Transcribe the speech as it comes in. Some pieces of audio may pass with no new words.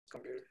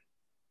computer.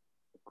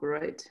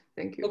 Great,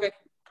 thank you. Okay.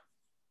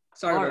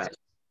 Sorry All about right.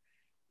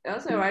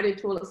 Yes, already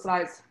 2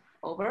 slides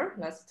over.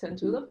 Let's turn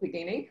to the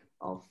beginning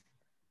of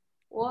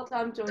what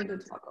I'm going to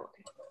talk about.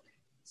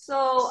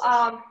 So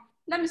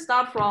let me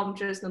start from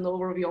just an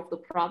overview of the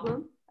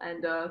problem.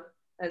 And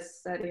as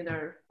said in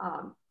the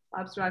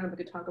abstract, we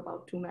could talk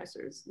about 2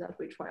 methods that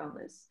we try on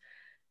this.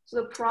 So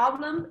the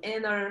problem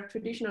in our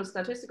traditional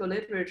statistical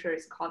literature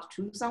is called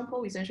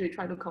 2-sample, essentially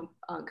trying to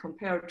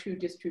compare 2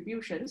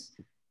 distributions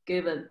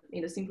given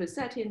in the simplest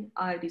setting,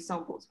 ID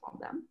samples from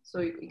them. So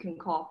you can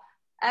call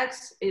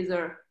X is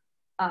a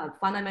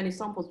finite many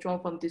samples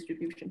drawn from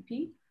distribution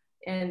P,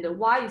 and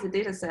Y is a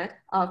data set,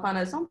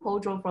 finite sample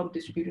drawn from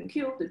distribution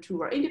Q. The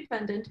 2 are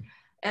independent,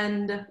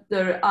 and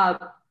the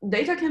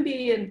data can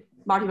be in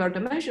multivariate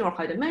dimension or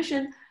high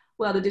dimension.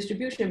 Well, the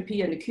distribution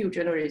P and Q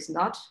generally is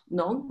not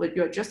known, but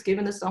you're just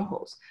given the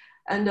samples.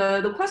 And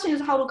the question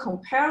is how to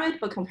compare it,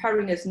 but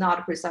comparing is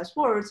not precise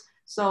words.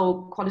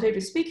 So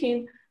quantitatively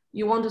speaking,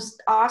 you want to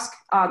ask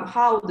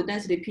how the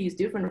density P is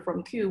different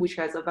from Q, which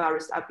has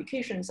various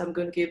applications. I'm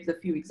going to give the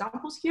few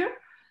examples here.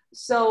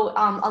 So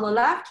on the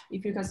left,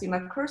 if you can see my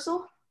cursor,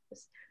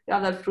 you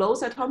have the flow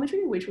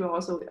cytometry, which we'll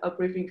also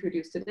briefly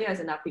introduce today as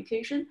an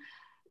application.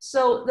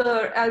 So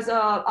as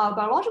a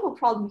biological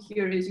problem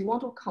here is you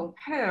want to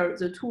compare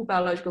the 2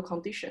 biological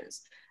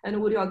conditions.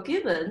 And what you are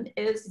given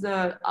is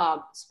the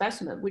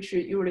specimen, which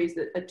usually is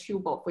a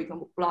tube of, for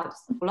example,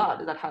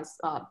 blood that has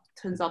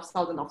tens of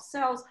thousands of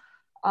cells.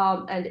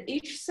 And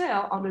each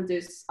cell under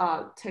this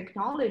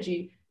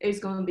technology is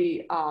going to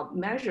be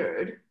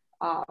measured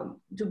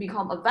to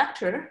become a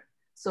vector.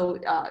 So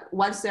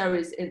one cell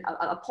is in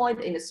a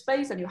point in the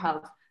space, and you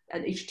have,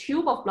 and each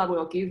tube of blood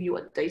will give you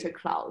a data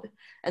cloud.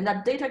 And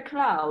that data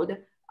cloud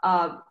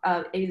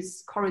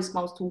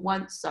corresponds to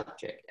 1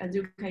 subject. As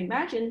you can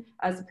imagine,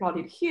 as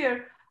plotted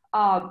here,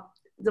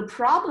 the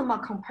problem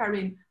of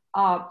comparing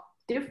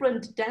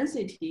different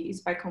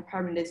densities by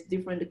comparing these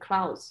different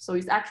clouds. So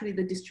it's actually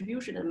the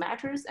distribution that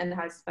matters and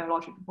has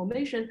biological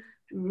information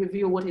to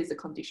reveal what is the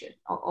condition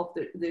of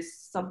this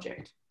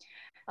subject.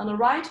 On the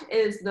right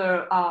is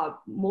the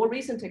more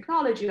recent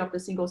technology of the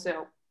single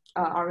cell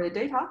RNA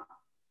data.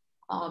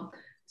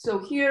 So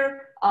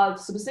here,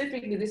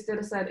 specifically this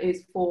data set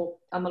is for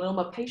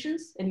melanoma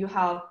patients, and you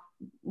have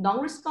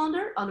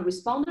non-responder and a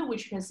responder,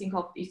 which you can think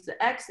of is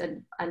the X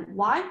and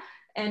Y.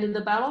 And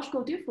the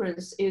biological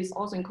difference is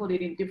also encoded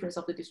in difference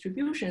of the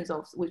distributions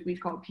of which we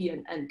call P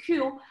and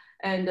Q.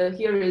 And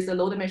here is the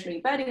low dimensional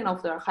embedding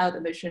of the higher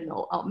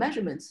dimensional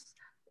measurements.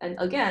 And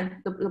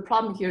again, the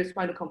problem here is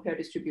trying to compare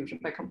distribution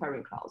by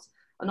comparing clouds.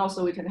 And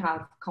also we can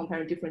have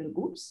comparing different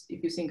groups.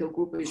 If you think a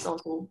group is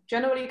also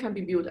generally can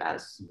be viewed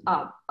as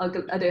a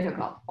data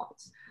cloud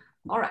points.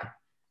 All right.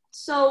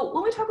 So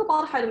when we talk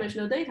about high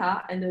dimensional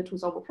data and to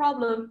solve a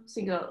problem,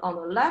 think on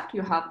the left,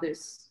 you have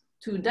this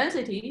 2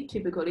 density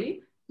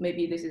typically.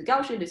 Maybe this is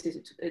Gaussian, this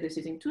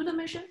is in 2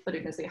 dimension, but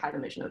you can say high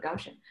dimensional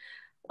Gaussian.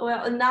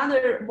 Well,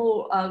 another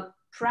more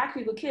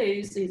practical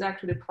case is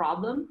actually a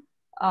problem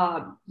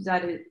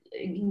that is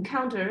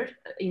encountered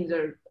in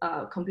the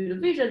computer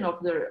vision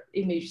of the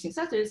image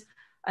synthesis.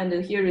 And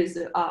here is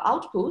the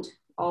output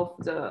of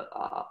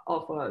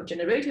a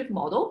generative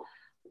model,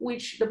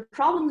 which the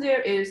problem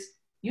there is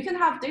you can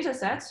have data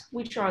sets,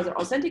 which are the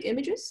authentic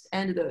images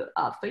and the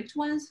faked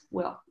ones,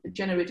 well,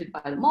 generated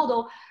by the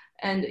model.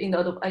 And in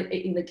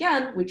the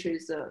GAN, which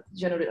is a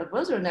generative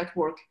adversarial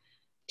network,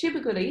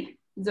 typically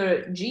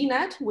the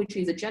GNet, which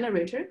is a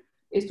generator,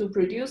 is to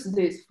produce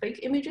these fake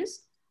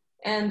images.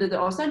 And the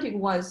authentic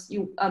ones,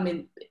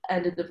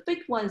 and the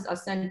fake ones are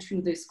sent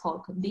to this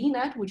called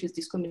DNet, which is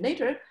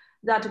discriminator,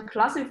 that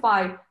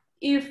classify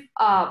if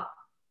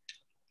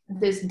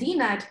this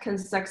DNet can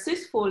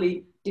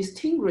successfully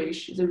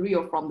distinguish the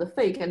real from the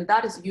fake, and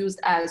that is used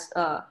as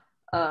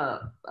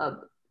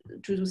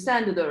to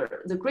send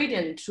the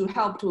gradient to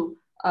help to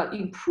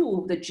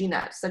improve the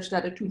GNet such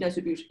that the 2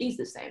 distribution is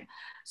the same.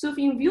 So if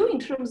you view in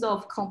terms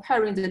of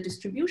comparing the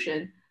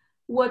distribution,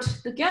 what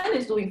the GAN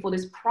is doing for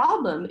this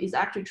problem is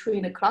actually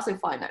training a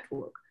classifier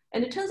network.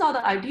 And it turns out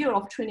the idea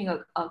of training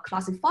a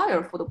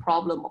classifier for the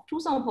problem of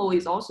 2-sample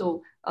is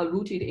also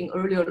rooted in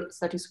earlier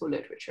statistical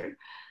literature.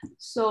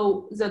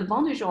 So the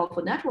advantage of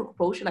a network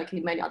approach, like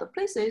in many other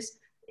places,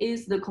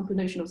 is the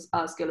computational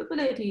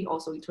scalability,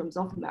 also in terms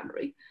of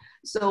memory.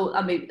 So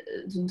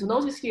to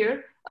notice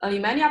here,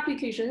 in many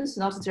applications,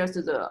 not just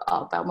the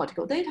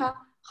biomedical data,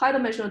 high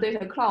dimensional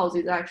data clouds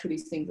is actually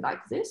things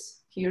like this.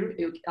 Here,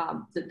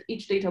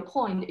 each data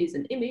point is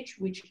an image,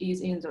 which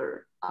is in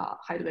the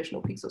high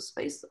dimensional pixel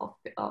space of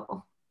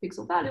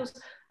pixel values,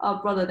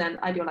 rather than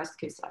idealized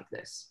case like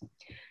this.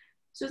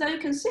 So that you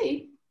can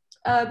see,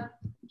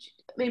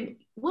 when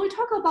we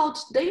talk about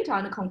data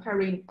and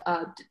comparing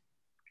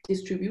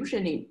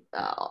distribution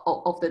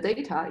of the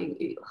data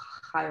in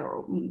higher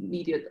or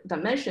medium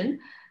dimension,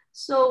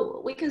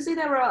 so we can see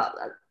there are,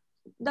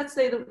 let's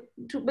say,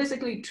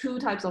 basically 2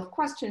 types of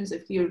questions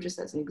here, just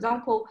as an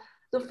example.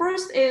 The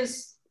first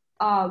is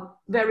a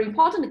very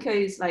important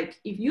case, like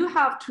if you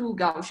have 2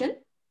 Gaussian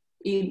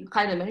in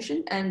high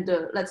dimension, and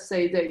let's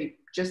say they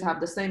just have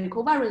the same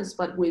covariance,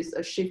 but with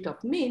a shift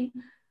of mean.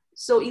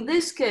 So in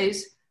this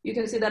case, you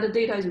can see that the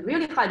data is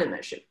really high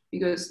dimension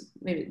because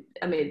maybe,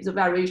 the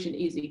variation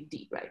is in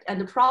D, right?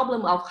 And the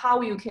problem of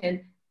how you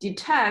can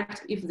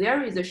detect if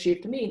there is a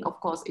shift mean, of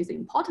course, is an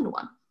important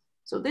one.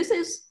 So this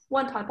is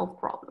one type of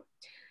problem.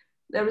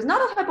 There is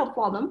another type of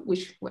problem,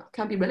 which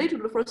can be related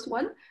to the first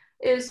one,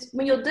 is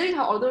when your data,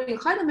 although in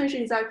high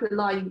dimension, is actually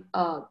lying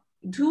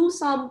to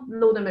some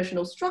low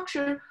dimensional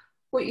structure,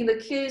 but in the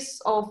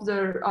case of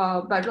the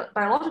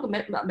biological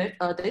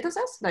data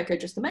sets, like I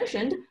just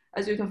mentioned,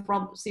 as you can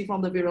see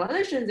from the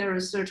visualization, there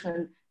is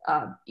certain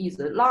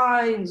either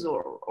lines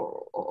or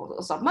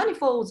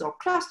submanifolds or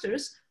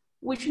clusters,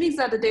 which means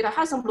that the data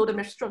has some low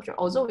dimension structure,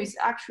 although it's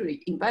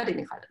actually embedded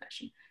in high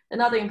dimension.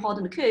 Another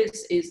important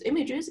case is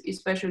images,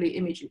 especially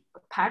image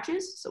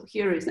patches. So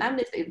here is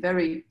MNIST, a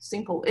very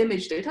simple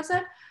image data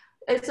set.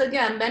 It's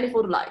again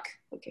manifold-like,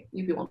 okay,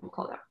 if you want to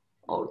call that.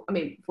 Or,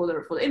 for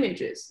the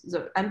images,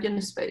 the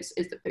ambient space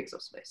is the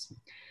pixel space.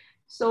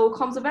 So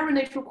comes a very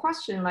natural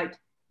question, like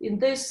in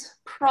this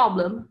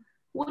problem,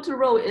 what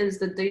role is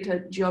the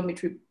data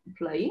geometry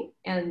playing?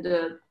 And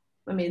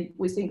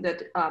we think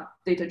that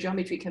data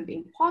geometry can be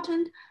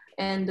important,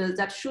 and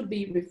that should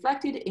be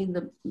reflected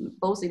in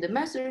both in the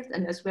method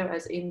and as well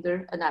as in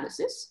the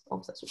analysis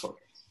of such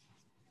programs.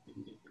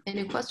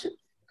 Any questions?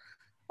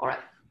 All right.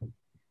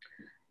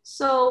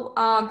 So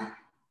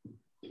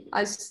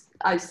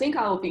I think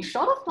I will be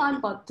short of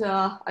time, but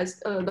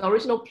the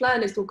original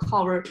plan is to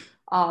cover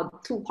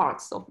 2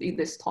 parts in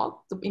this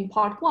talk. So in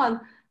part 1,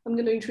 I'm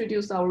going to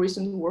introduce our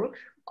recent work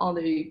on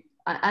the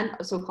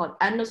so-called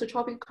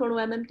anisotropic kernel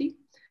MMD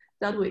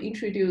that will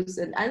introduce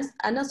an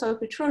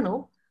anisotropic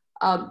kernel.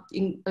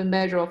 In a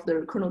measure of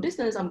the kernel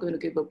distance, I'm going to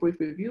give a brief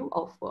review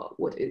of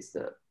what is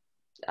the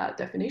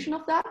definition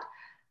of that.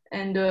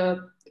 And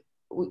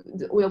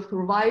we'll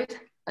provide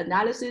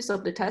analysis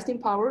of the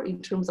testing power in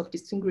terms of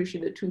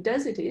distinguishing the 2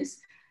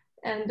 densities.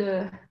 And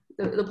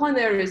the point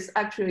there is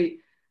actually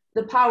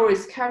the power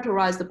is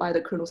characterized by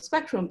the kernel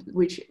spectrum,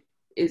 which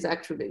is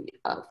actually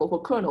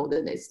for kernel,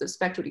 then it's the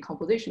spectral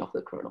decomposition of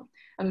the kernel.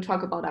 And we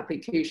talk about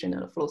application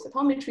and flow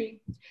cytometry.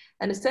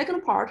 And the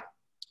second part,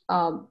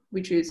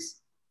 which is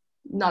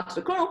not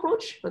the kernel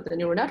approach, but the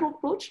neural network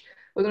approach,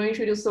 we're going to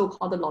introduce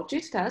so-called the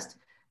logit test.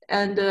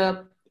 And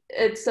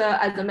it's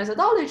as a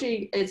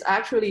methodology, it's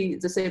actually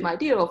the same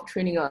idea of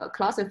training a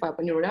classifier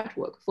neural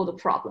network for the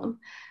problem.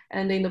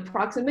 And in the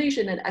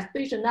approximation and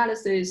estimation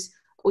analysis,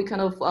 we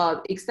kind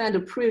of extend the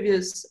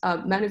previous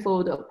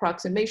manifold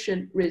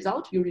approximation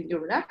result using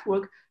neural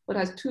network, but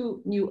has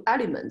 2 new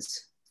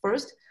elements.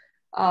 First,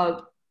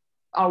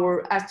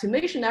 our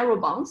estimation error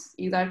bounds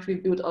is actually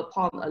built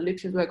upon a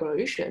Lipschitz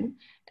regularization.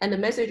 And the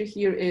message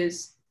here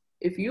is,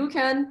 if you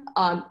can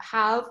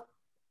have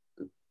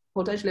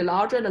potentially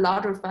larger and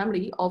larger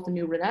family of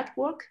neural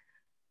network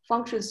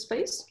function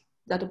space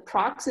that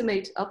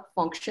approximate a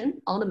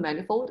function on the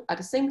manifold, at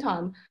the same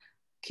time,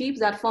 keep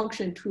that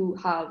function to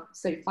have,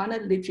 say,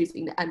 finite Lipschitz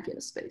in the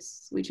ambient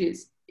space, which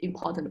is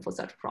important for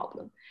such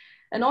problem.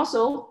 And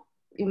also,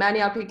 in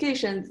many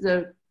applications,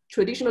 the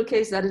traditional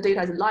case that the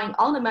data is lying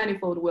on the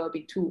manifold will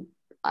be too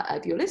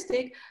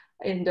idealistic,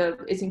 and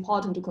it's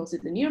important to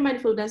consider the near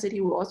manifold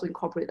density. We'll also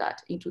incorporate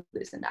that into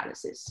this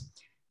analysis.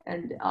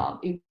 And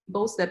in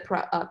both the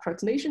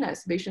approximation and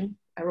estimation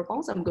error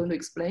bounds, I'm going to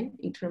explain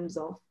in terms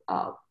of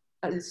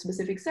a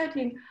specific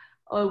setting,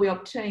 we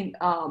obtain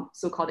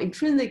so-called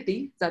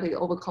intrinsically, that is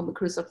overcome the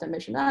curse of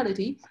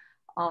dimensionality,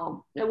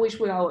 which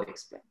we will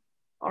explain.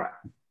 All right.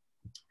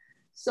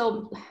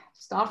 So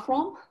start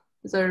from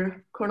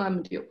the kernel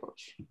MMD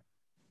approach.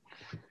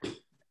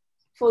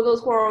 For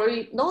those who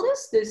already know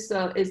this is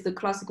the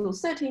classical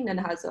setting and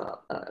has a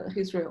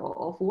history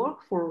of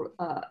work for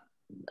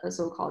a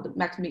so-called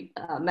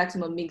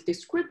maximum mean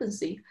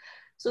discrepancy.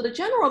 So the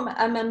general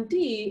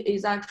MMD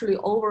is actually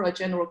over a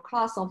general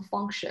class of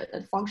function,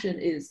 and function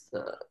is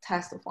the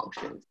test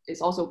function.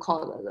 It's also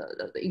called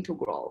the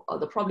integral,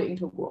 the probably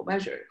integral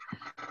measure,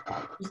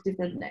 with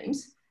different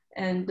names.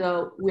 And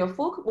what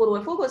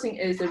we're focusing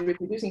is the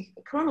reproducing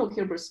kernel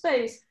Hilbert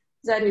space.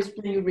 That is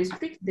when you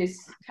restrict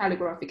this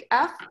calligraphic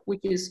F,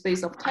 which is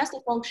space of test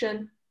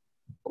function.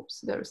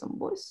 Oops, there is some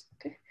voice,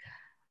 okay.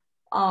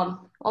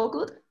 All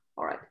good,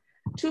 all right.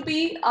 To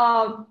be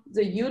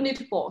the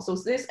unit ball. So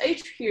this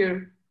H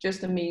here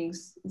just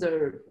means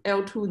the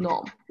L2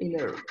 norm in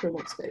the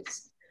kernel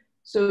space.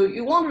 So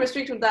you want to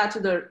restrict that to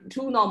the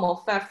 2 norm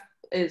of F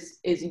is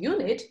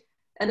unit.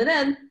 And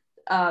then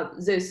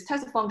this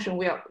test function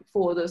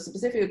for the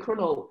specific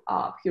kernel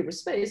Hilbert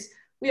space,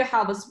 we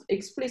have an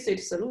explicit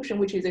solution,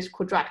 which is this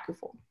quadratic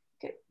form,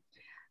 okay?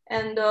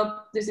 And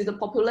this is the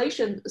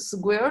population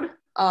squared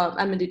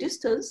MMD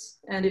distance,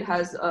 and it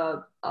has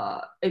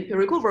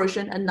empirical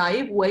version, and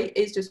naive way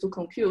is just to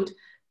compute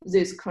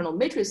these kernel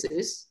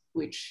matrices,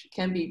 which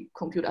can be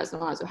computed as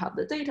long as you have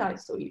the data,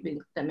 so even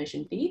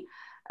dimension D.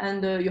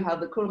 And you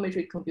have the kernel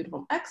matrix computed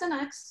from X and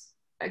X,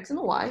 X and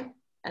Y,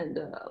 and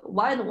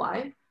Y and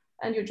Y.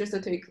 And you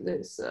just take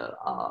this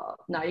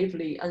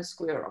naively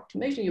unsquared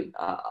optimization,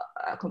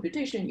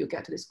 computation, you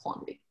get this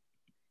quantity.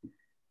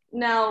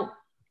 Now,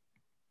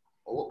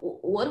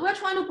 what we're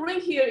trying to bring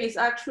here is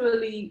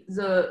actually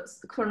the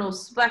kernel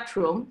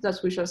spectrum that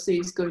we shall see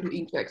is going to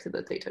inject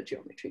the data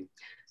geometry.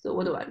 So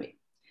what do I mean?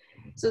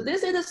 So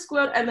this is a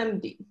squared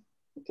MMD.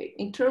 Okay,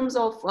 in terms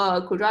of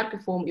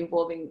quadratic form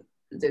involving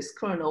this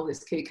kernel,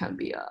 this K can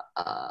be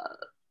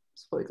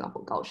for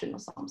example, Gaussian or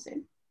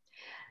something.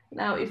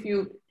 Now, if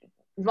you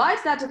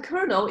write that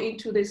kernel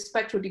into this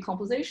spectral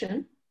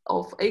decomposition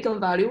of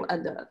eigenvalue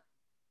and the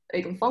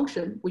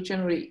eigenfunction, which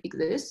generally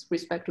exists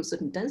with respect to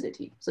certain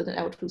density, certain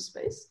L2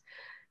 space,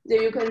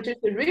 then you can just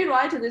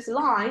rewrite this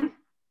line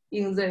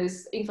in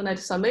this infinite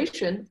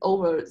summation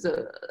over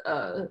the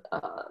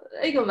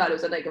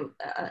eigenvalues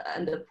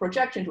and the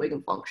projection to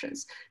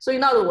eigenfunctions. So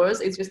in other words,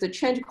 it's just a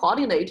change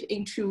coordinate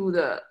into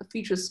the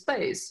feature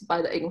space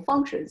by the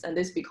eigenfunctions, and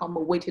this become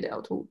a weighted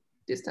L2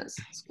 distance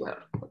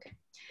squared. Okay.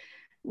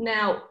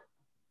 Now,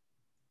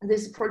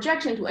 this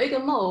projection to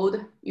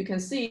eigenmode, you can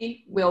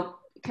see,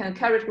 can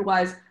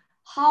characterize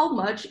how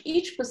much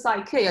each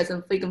psi k as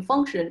an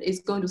eigenfunction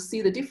is going to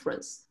see the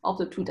difference of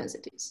the two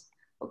densities.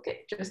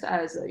 Okay, just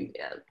as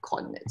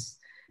coordinates.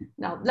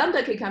 Now,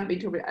 lambda k can be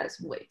interpreted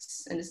as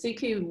weights, and the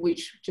ck,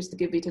 which just to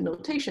give it a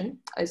notation,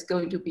 is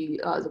going to be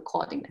the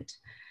coordinate.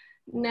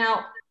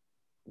 Now,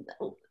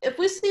 if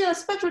we see a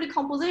spectral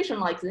decomposition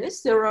like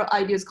this, there are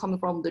ideas coming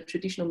from the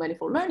traditional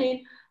manifold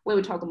learning. When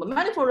we talk about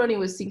manifold learning,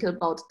 we think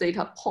about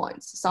data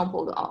points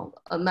sampled on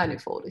a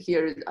manifold.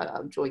 Here,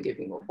 I'm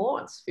giving a ball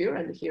and sphere,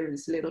 and here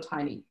is little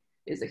tiny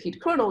is a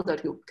heat kernel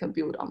that you can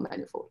build on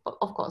manifold. But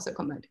of course, I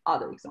comment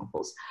other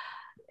examples.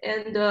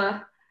 And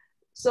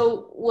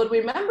so what we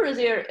remember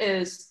there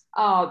is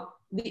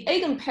the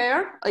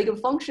eigenpair,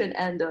 eigenfunction,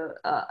 and the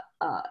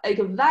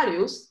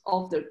eigenvalues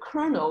of the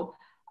kernel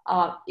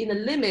in the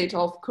limit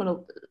of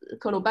kernel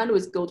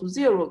bandwidth go to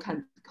 0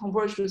 can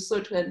converge to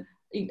certain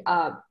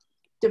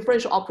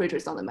differential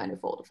operators on the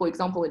manifold. For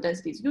example, when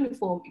density is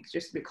uniform, you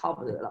just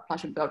recover the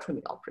Laplacian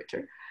Beltrami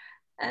operator.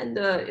 And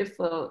if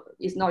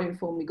it's not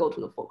uniform, we go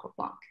to the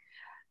Fokker-Planck.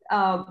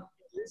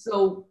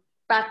 So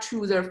back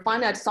to the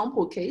finite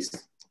sample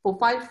case, for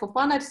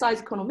finite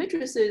size kernel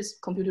matrices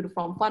computed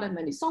from finite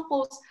many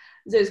samples,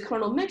 this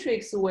kernel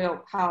matrix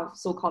will have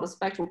so-called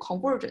spectral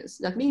convergence.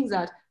 That means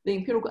that the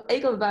empirical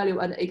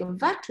eigenvalue and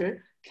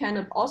eigenvector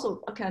can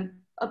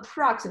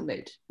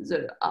approximate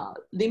the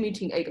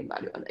limiting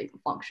eigenvalue and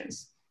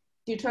eigenfunctions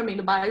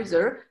determined by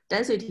the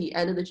density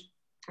and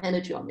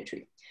the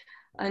geometry.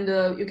 And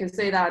you can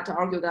say that,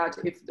 argue that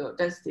if the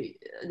density,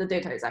 the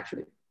data is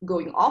actually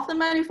going off the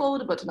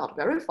manifold, but not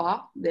very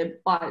far, then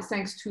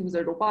thanks to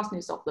the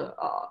robustness of the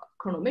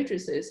kernel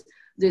matrices,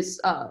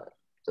 this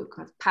so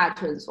kind of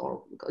patterns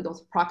or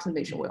those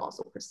approximation will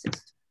also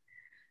persist.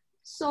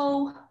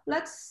 So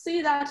let's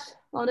see that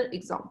on an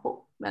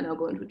example. And I'm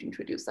going to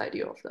introduce the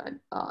idea of the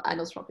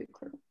anisotropic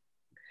kernel.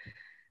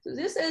 So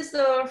this is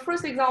the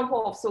first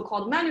example of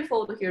so-called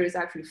manifold. Here is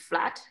actually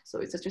flat, so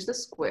it's just a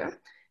square.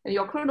 And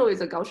your kernel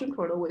is a Gaussian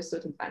kernel with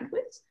certain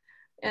bandwidth.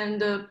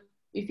 And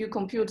if you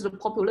compute the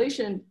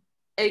population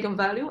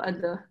eigenvalue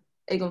and the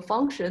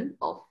eigenfunction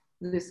of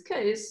this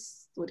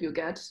case, what you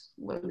get,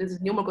 well, this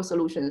is numerical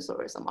solutions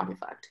or some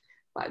artifact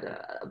by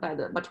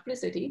the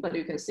multiplicity, but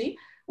you can see,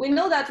 we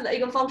know that the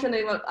eigenfunction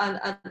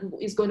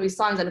is going to be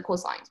sines and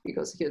cosines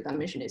because here the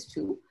dimension is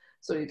 2.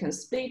 So you can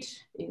split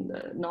in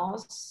the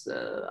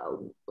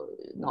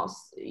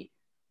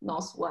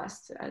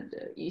northwest and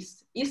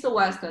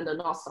east-west and the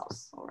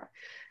north-south, all right,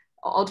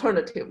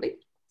 alternatively.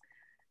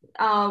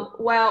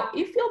 Well,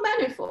 if your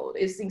manifold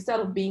is,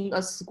 instead of being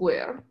a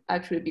square,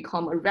 actually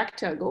become a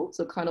rectangle,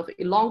 so kind of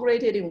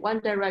elongated in one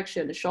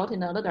direction, short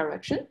in another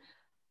direction,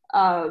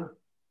 and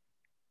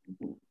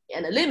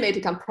the limit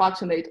can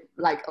approximate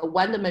like a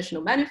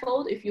one-dimensional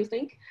manifold, if you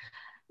think,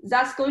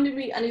 that's going to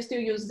be, and you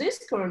still use this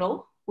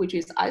kernel, which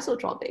is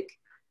isotropic,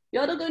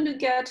 you're going to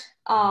get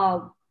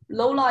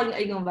low-lying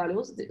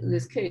eigenvalues, in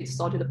this case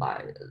sorted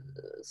by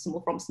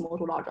from small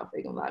to large of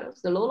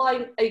eigenvalues. The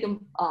low-lying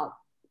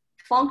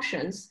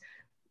functions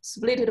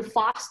split it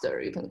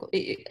faster. You can go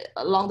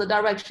along the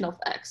direction of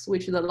x,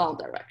 which is the long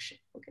direction.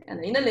 Okay,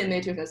 and in the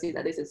limit, you can see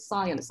that this is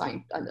sine and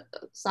sine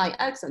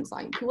x and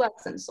sine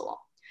 2x and so on.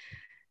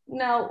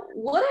 Now,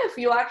 what if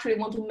you actually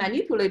want to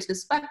manipulate the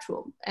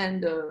spectrum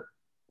and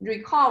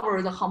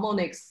recover the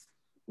harmonics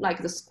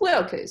like the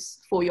square case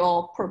for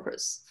your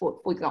purpose? For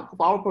example,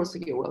 for our purpose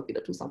here will be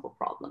the two sample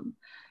problem.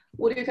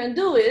 What you can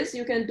do is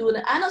you can do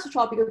an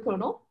anisotropic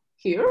kernel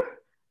here,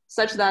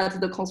 such that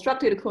the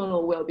constructed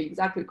kernel will be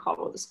exactly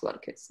cover the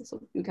squared case.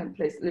 So you can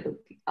place a little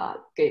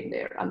game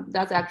there.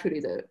 That's actually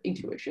the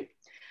intuition.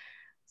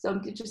 So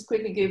I'm just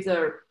quickly give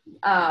the,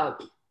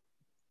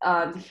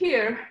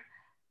 here,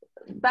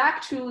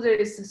 back to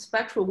this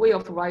spectral way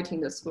of writing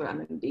the square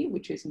MMD,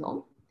 which is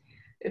known.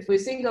 If we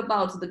think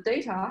about the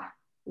data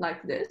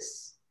like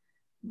this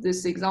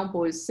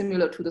example is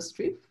similar to the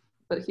strip,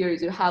 but here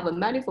you have a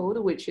manifold,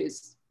 which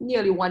is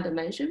nearly one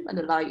dimension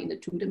and lie in the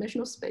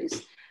two-dimensional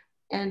space.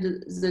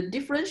 And the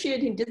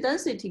differentiating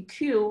density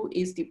Q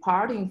is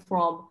departing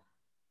from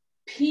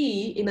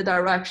P in the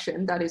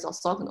direction that is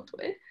orthogonal to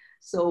it.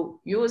 So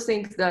you will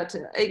think that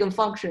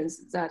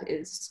eigenfunctions that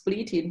is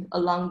splitting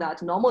along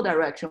that normal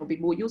direction will be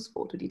more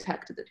useful to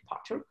detect the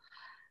departure.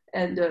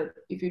 And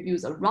if you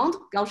use a round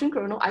Gaussian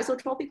kernel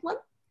isotropic one,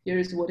 here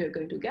is what you're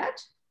going to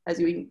get. As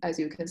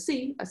you can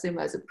see, same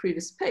as the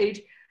previous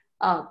page,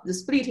 the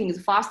splitting is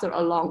faster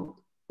along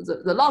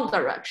the long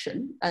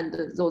direction, and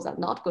those are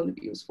not going to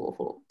be useful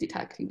for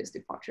detecting this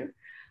departure.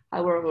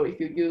 However, if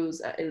you use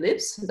an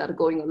ellipse that are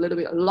going a little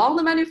bit along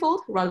the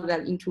manifold rather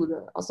than into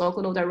the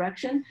orthogonal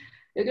direction,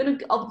 you're going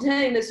to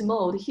obtain this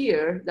mode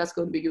here that's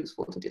going to be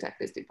useful to detect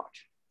this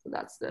departure. So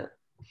that's the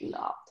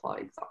toy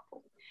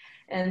example.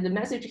 And the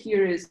message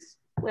here is,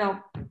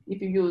 well,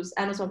 if you use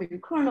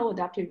anisotropic kernel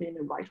adaptively in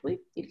the right way,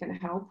 it can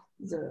help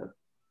the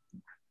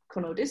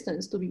kernel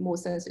distance to be more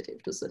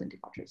sensitive to certain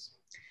departures.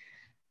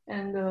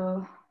 And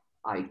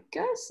I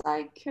guess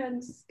I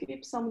can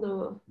skip some of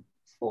the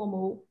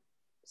formal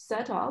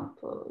setup.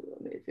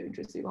 If you're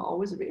interested, you can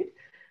always read.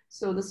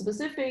 So the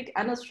specific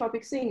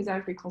anisotropic thing is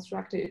actually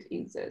constructed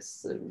in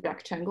this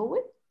rectangle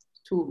way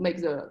to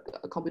make the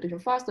computation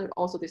faster.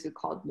 Also, this is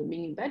called the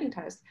mean embedding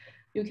test.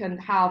 You can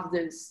have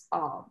this,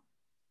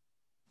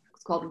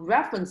 it's called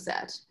reference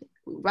set.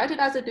 We write it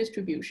as a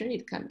distribution.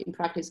 It can, in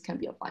practice, can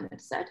be a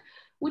finite set,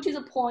 which is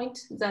a point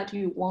that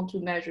you want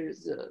to measure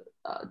the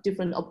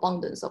different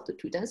abundance of the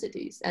two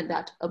densities. And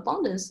that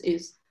abundance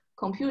is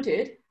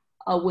computed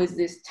with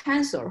this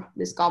tensor,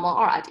 this gamma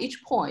r at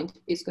each point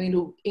is going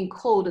to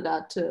encode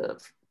that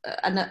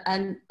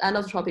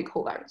anisotropic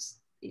covariance,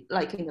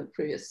 like in the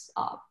previous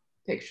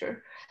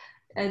picture.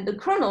 And the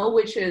kernel,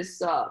 which is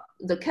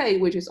the K,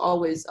 which is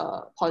always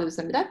positive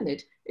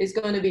semi-definite, is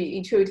going to be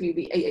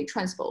intuitively AA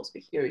transpose,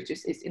 but here it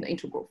just is in the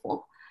integral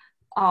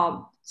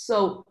form.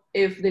 So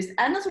if this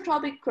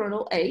anisotropic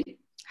kernel A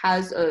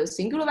has a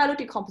singular value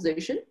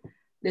decomposition,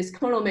 this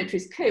kernel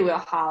matrix K will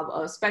have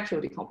a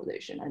spectral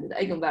decomposition, and the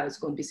eigenvalue is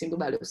going to be single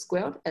value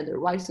squared, and the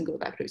right single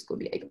vector is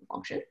going to be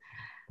eigenfunction.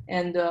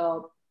 And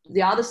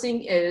the other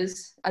thing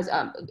is, as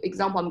an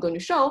example I'm going to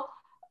show,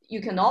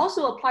 you can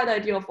also apply the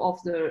idea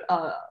of the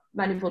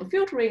manifold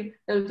filtering,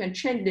 that you can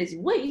change these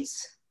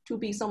weights to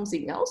be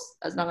something else,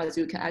 as long as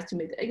you can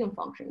estimate the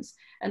eigenfunctions.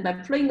 And by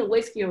playing the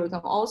weights here, you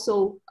can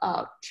also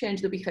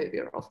change the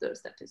behavior of the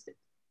statistic,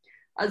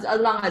 as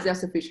long as they're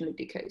sufficiently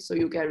decayed. So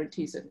you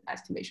guarantee the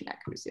estimation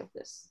accuracy of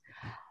this.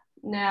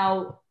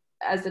 Now,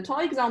 as the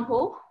toy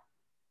example,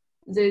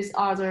 these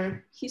are the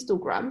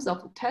histograms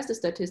of the test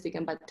statistic.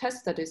 And by test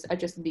statistic, I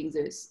just mean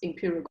this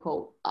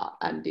empirical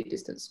MD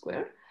distance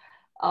square.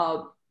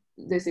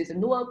 This is a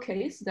null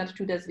case that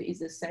two density is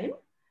the same.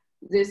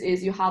 This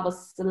is you have a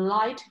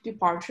slight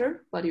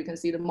departure, but you can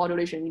see the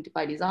modulation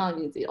by design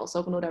in the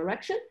orthogonal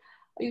direction.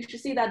 You should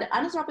see that the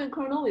anisotropic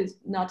kernel is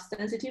not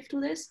sensitive to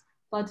this,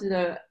 but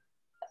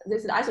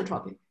this is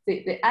isotropic.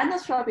 The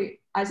anisotropic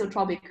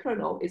isotropic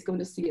kernel is going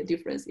to see a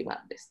difference even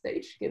at this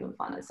stage, given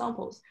finite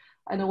samples.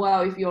 And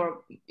well,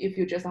 if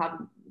you just have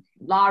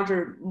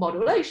larger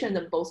modulation,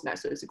 then both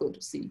methods are going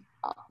to see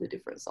the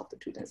difference of the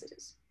two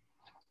densities.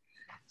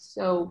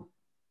 So,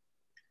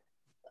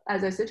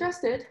 as I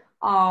suggested,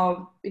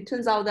 it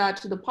turns out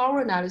that the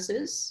power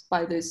analysis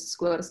by this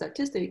squared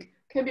statistic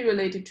can be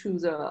related to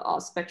the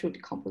spectral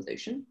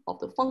decomposition of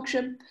the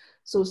function.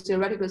 So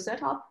theoretical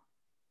setup,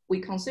 we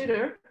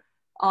consider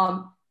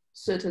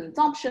certain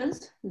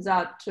assumptions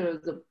that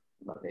the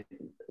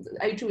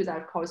A2 is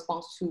that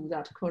corresponds to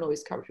that kernel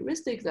is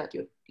characteristic, that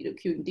your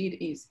Q indeed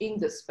is in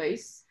the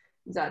space,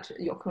 that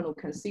your kernel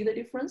can see the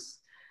difference.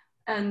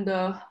 And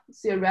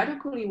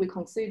theoretically, we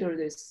consider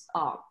this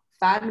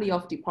family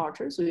of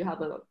departures. So you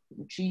have a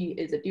G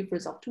is a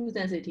difference of two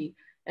density,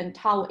 and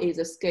tau is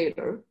a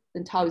scalar,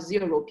 and tau is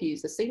 0, P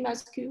is the same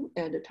as Q,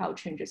 and the tau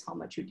changes how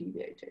much you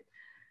deviated.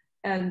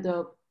 And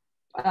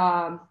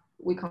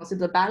we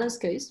consider the balance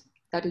case.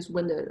 That is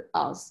when the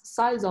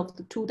size of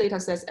the two data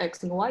sets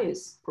X and Y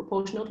is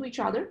proportional to each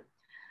other.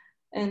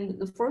 And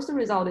the first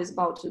result is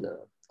about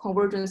the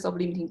convergence of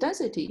limiting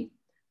density,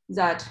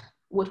 that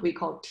what we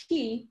call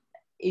T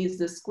is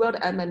the squared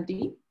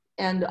MND.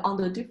 And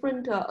under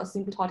different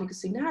asymptotic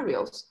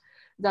scenarios,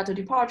 that the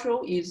departure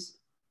is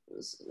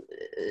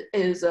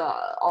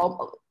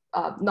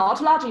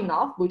not large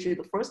enough, which is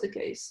the first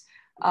case.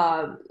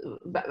 Tau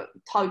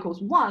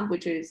equals 1,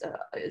 which is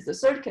the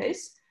third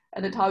case,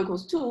 and the tau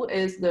equals 2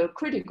 is the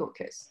critical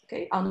case.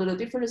 Okay, under the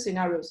different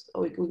scenarios,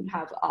 we can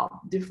have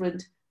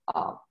different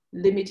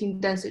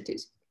limiting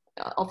densities.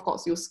 Of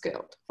course, you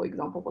scaled. For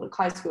example, for the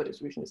chi-square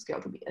distribution,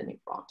 scale to be n in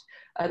front.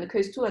 And the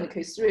case 2 and the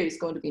case 3 is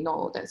going to be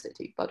normal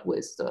density, but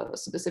with the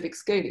specific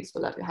scaling so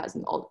that it has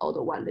an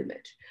order 1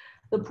 limit.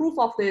 The proof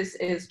of this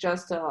is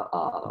just,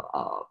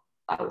 I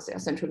would say, a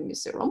central limit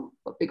theorem,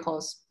 but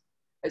because,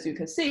 as you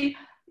can see,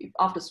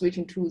 after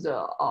switching to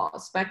the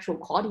spectral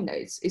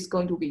coordinates, it's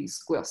going to be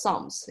square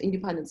sums,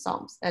 independent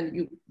sums. And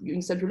you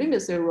in central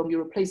limit theorem, you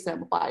replace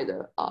them by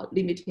the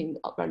limiting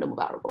random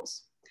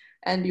variables.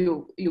 And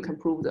you can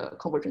prove the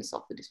convergence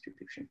of the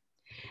distribution.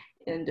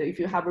 And if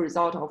you have a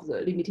result of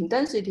the limiting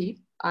density,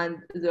 and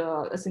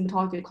the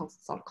asymptotic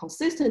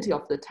consistency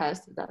of the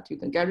test that you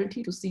can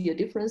guarantee to see a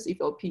difference if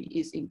your P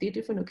is indeed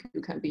different,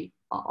 Q can be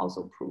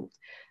also proved.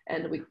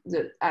 And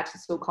at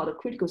so-called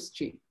critical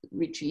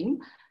regime,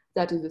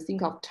 that is, the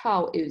think of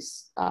tau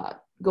is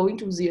going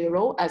to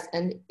 0 as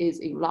n is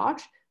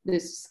enlarged.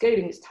 This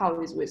scaling is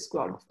tau is with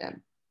square root of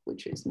n,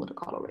 which is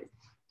multicolor rate.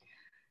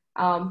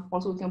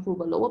 Also, we can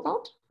prove a lower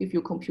bound. If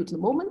you compute the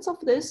moments of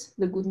this,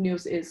 the good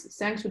news is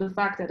thanks to the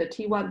fact that the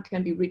T1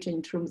 can be written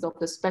in terms of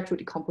the spectral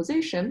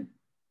decomposition,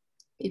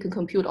 you can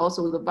compute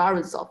also the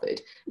variance of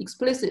it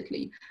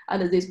explicitly.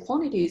 And these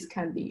quantities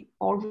can be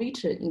all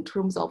written in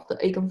terms of the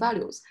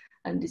eigenvalues.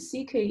 And the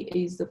CK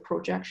is the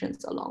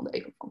projections along the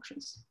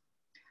eigenfunctions.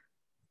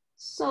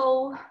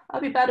 So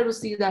it'd be better to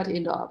see that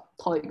in the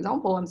toy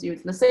example. I'm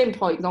using the same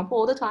toy example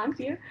all the time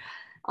here.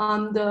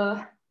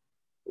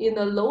 In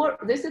the lower,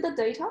 this is the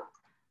data.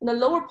 In the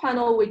lower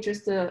panel, we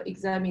just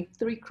examine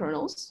 3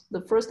 kernels.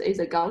 The first is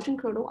a Gaussian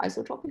kernel,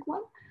 isotropic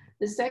one.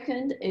 The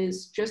second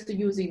is just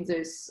using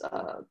this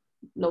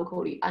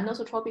locally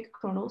anisotropic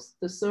kernels.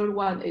 The third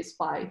one is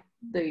by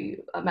the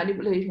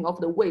manipulating of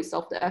the weights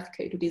of the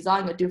FK to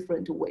design a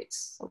different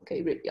weights,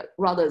 okay,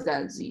 rather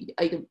than the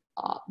eigen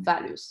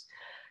values.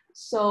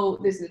 So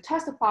this is the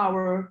test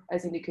power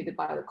as indicated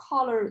by the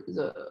color.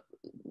 The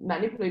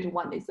manipulated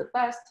one is the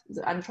best.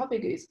 The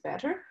anisotropic is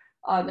better.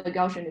 The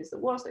Gaussian is the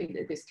worst in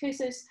these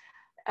cases.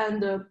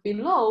 And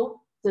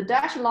below, the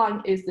dashed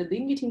line is the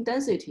limiting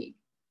density.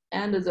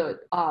 And the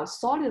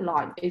solid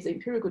line is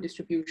empirical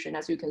distribution.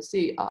 As you can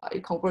see,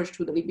 it converges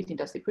to the limiting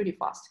density pretty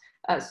fast.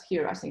 As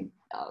here, I think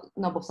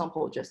number of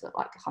samples just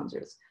like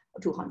hundreds,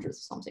 200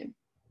 something.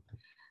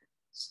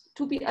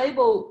 To be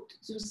able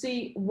to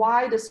see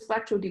why the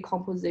spectral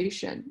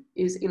decomposition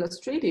is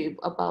illustrative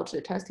about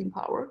the testing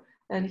power,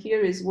 and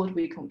here is what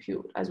we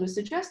compute. As we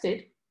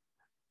suggested,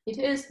 it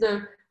is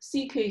the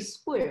CK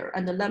square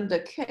and the lambda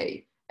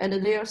K and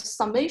their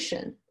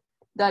summation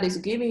that is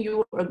giving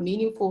you a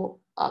meaningful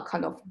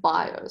kind of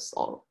bias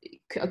or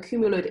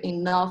accumulate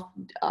enough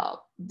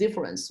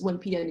difference when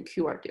P and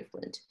Q are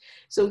different.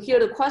 So here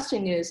the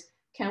question is,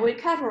 can we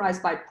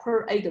categorize by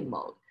per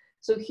eigenmode?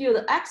 So here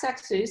the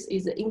x-axis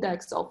is the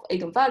index of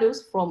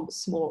eigenvalues from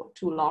small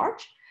to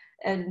large.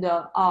 And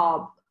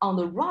on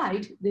the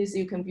right,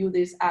 you can view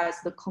this as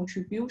the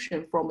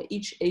contribution from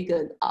each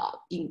eigen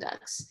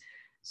index.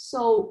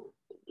 So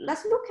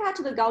let's look at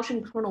the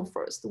Gaussian kernel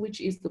first,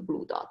 which is the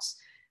blue dots.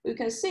 You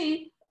can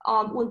see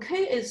when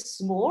K is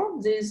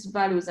small, these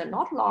values are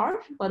not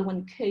large, but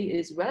when K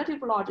is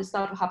relatively large, it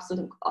starts to have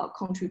certain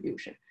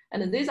contribution.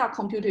 And these are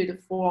computed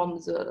from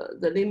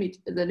the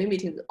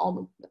limiting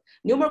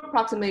numerical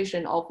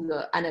approximation of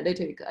the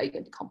analytic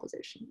eigen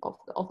decomposition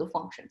of the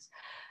functions.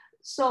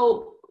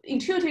 So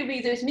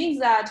intuitively, this means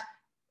that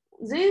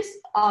these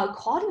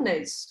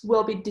coordinates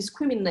will be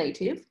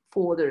discriminative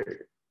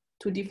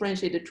to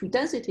differentiate the two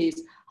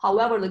densities.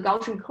 However, the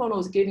Gaussian kernel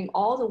is giving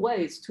all the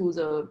weights to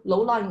the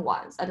low-lying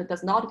ones, and it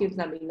does not give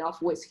them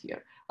enough weights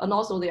here. And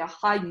also they are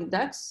high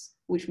index,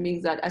 which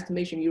means that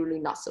estimation usually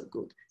not so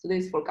good. So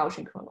this is for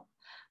Gaussian kernel.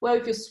 Well,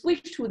 if you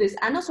switch to this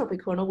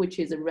anisotropic kernel, which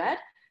is red,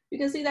 you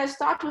can see that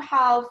start to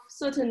have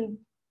certain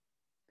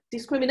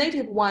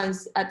discriminative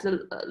ones at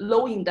the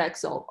low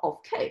index of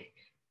K,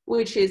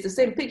 which is the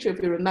same picture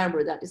if you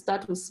remember that it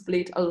starts to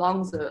split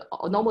along the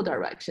normal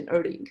direction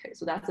early in K.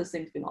 So that's the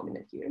same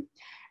phenomenon here.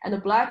 And the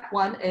black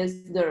one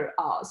is the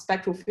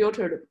spectral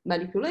filtered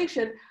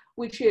manipulation,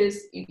 which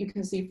is, you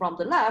can see from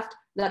the left,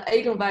 that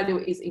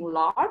eigenvalue is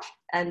enlarged,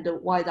 and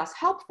why that's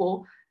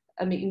helpful.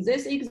 I mean, in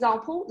this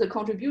example, the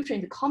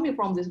contribution is coming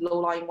from these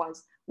low-lying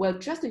ones. We're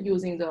just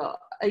using the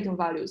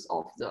eigenvalues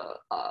of the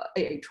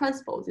AA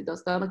transpose. It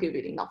does not give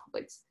it enough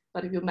weights.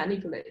 But if you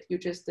manipulate, you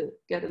just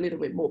get a little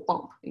bit more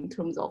bump in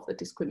terms of the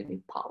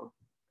discriminative power.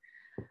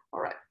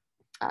 All right,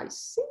 I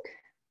think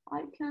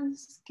I can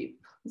skip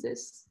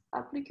this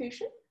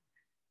application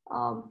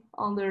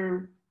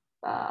under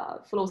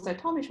flow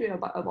cytometry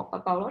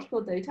about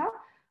biological data.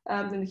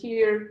 And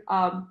here,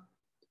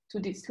 to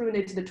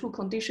discriminate the two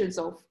conditions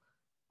of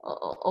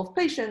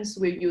patients,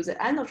 we use the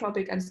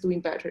anisotropic, and it's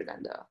doing better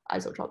than the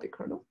isotropic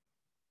kernel.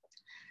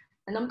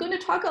 And I'm going to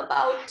talk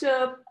about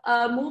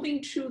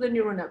moving to the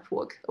neural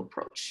network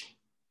approach.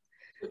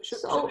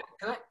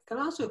 Can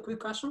I ask you a quick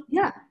question?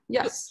 Yeah,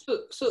 yes.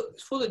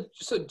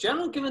 So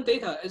general given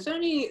data, is there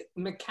any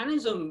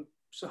mechanism?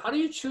 So how do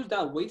you choose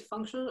that weight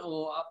function,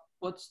 or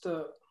what's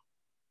the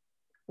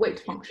weight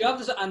function? You have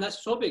this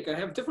anisotropic. I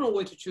have different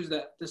way to choose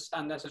this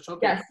anisotropic.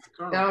 Yes,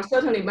 kernel. there are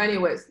certainly many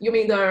ways. You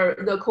mean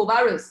the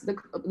covariance, the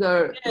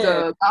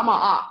gamma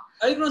R?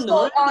 Are you going to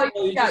know it,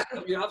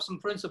 or you have some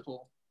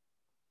principle?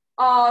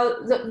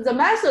 The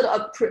method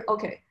of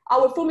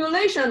our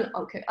formulation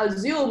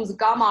assumes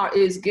gamma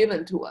is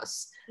given to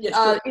us. Yes.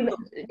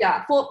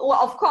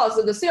 Of course,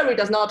 the theory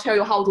does not tell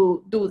you how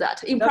to do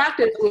that. In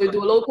practice, we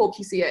do local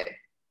PCA.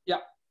 Yeah.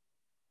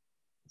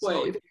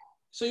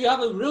 So you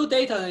have a real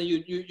data, and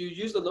you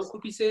use the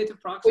local PCA to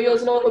approximate? We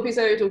use local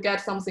PCA to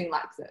get something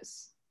like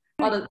this.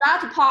 But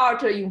that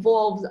part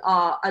involves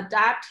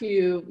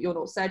adaptive,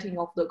 setting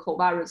of the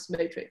covariance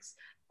matrix.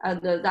 And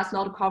that's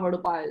not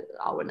covered by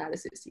our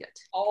analysis yet.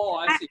 Oh,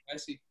 I see, I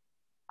see.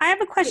 I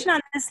have a question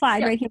on this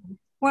slide right here,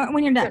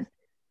 when you're done.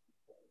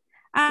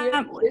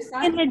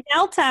 In the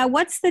delta,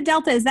 what's the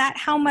delta? Is that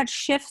how much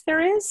shift there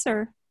is,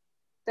 or?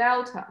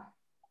 Delta.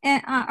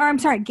 Or I'm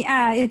sorry,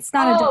 it's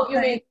not a delta. You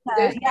mean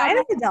yeah,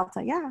 it is a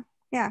delta. Yeah.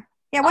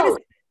 What is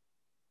it?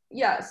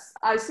 Yes,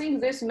 I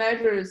think this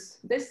measures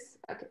this.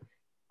 Okay.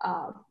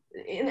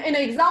 In an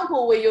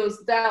example, we use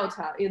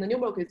delta. In the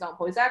numerical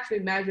example, it actually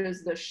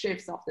measures the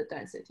shifts of the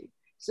density.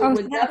 So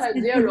with delta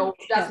 0,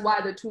 that's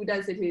why the two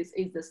densities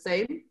is the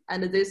same.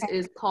 And this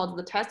is called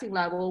the testing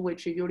level,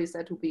 which is usually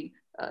said to be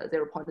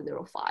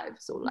 0.05.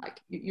 So like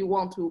you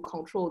want to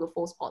control the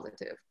false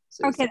positive.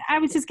 So okay, I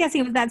was just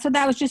guessing with that. So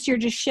that was just, you're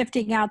just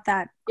shifting out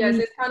that. Yes,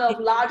 it's kind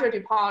of larger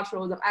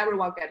departure, that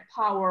everyone get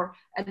power.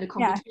 And the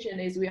computation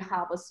is we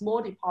have a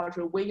small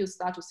departure when you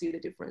start to see the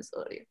difference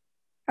earlier.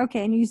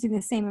 Okay, and using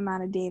the same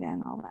amount of data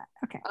and all that.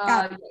 Okay.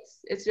 Yes,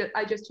 it's just,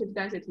 I just took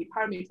density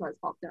parameter as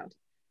popped out.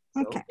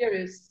 So here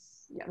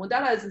is, when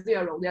data is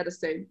 0, they're the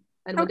same.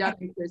 And when data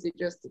increases, it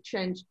just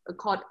change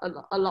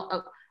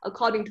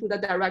according to the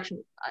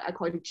direction. I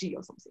call it G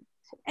or something.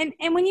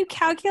 And when you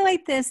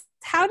calculate this,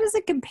 how does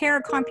it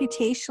compare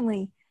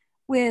computationally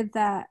with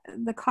the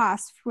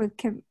cost with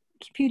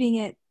computing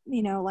it,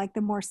 like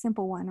the more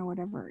simple one or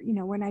whatever,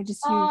 when I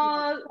just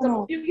use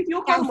if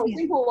you call the more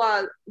simple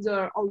one,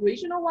 the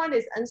original one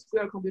is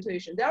n-squared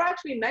computation. There are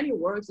actually many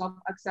works of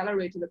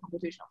accelerating the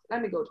computation.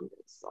 Let me go to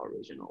this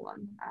original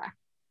one.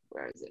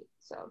 Where is it?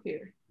 So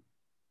here.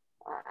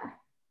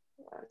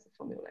 Where's the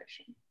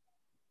formulation?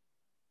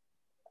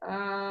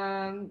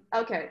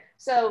 Okay,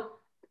 so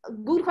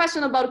good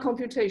question about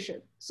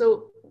computation.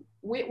 So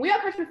we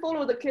actually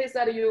follow the case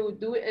that you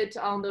do it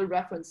on the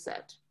reference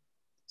set.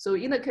 So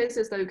in the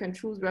cases that you can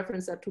choose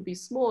reference set to be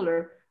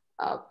smaller,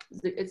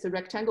 it's a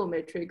rectangle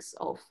matrix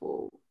of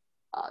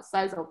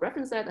size of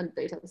reference set and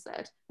data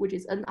set, which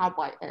is nr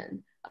by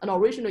n. And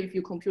originally, if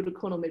you compute the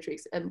kernel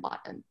matrix n by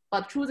n,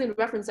 but choosing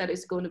reference set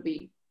is going to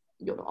be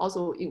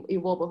also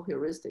involve a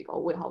heuristic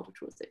or way how to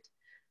choose it.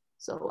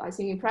 So I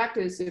think in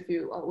practice, if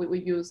you we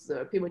use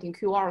the pivoting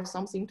QR or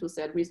something to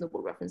set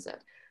reasonable reference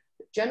set.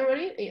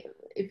 Generally,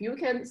 if you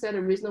can set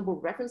a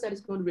reasonable reference set,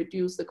 it's going to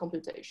reduce the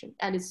computation.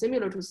 And it's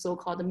similar to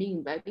so-called mean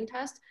embedding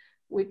test,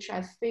 which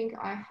I think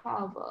I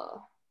have a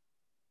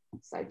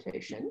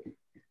citation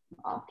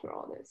after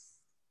all this.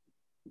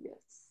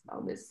 Yes,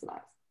 on this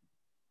slide.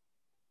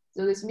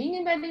 So this mean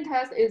embedding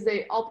test is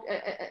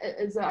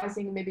I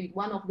think maybe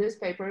one of these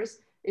papers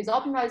is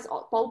optimized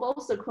for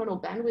both the kernel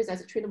bandwidth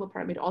as a trainable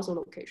parameter, also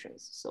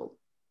locations. So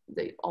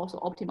they also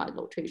optimize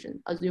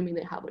location, assuming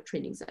they have a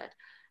training set.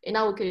 In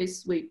our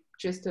case, we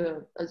just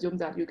assume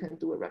that you can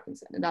do a reference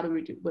set, and that will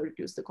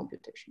reduce the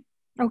computation.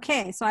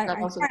 Okay, so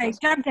I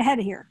jumped ahead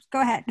of here.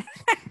 Go ahead.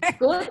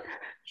 Good.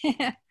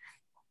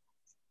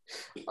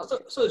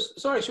 So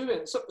sorry,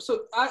 Xiuyuan.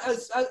 So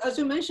as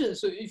you mentioned,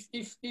 so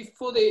if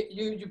for the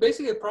you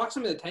basically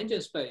approximate the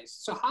tangent space.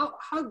 So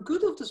how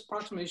good of this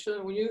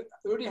approximation when you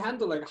already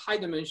handle like high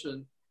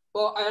dimension?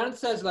 Well, I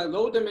understand it's like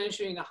low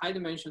dimension in a high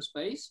dimension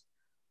space,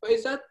 but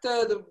is that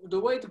the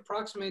way to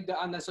approximate the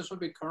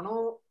anisotropic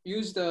kernel?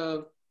 Use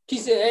the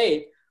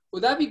PCA.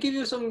 Would that give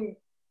you some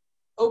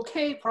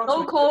okay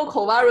approximation? Local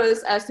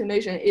covariance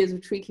estimation is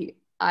tricky.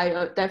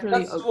 I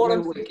definitely agree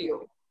with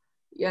you.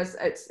 Yes,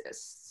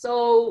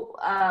 so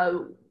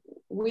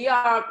we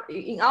are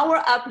in our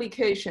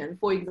application,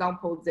 for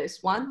example,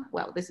 this one,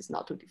 well, this is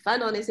not to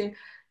defend or anything.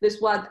 This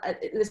one,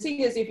 the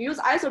thing is, if you use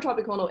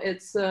isotropic kernel,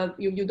 it's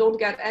you don't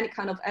get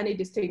any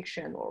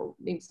distinction or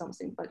mean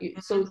something, but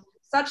so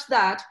such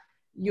that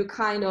you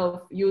kind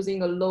of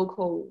using a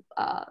local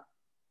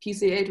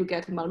PCA to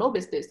get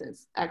Markov-based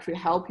distance actually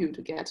help you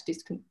to get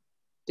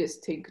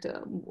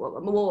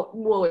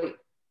more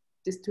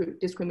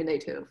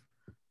discriminative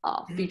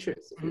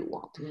features if you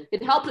want.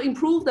 It helps to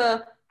improve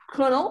the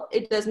kernel.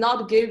 It does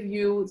not give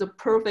you the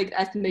perfect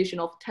estimation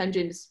of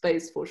tangent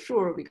space for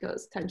sure,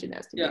 because tangent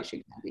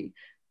estimation can be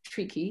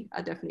tricky.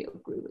 I definitely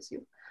agree with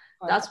you.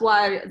 That's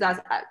why,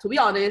 to be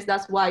honest,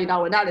 that's why in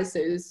our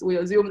analysis, we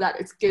assume that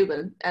it's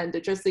given and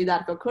just say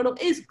that the kernel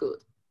is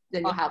good,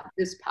 then you have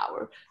this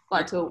power.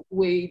 But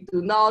we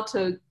do not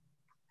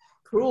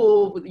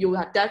prove you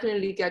are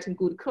definitely getting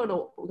good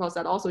kernel, because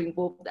that also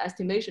involves the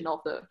estimation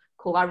of the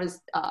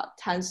covariance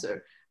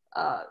tensor,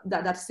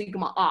 that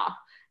sigma r,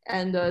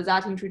 and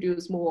that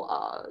introduce more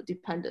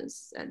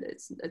dependence, and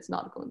it's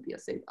not going to be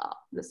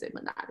the same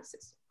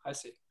analysis. I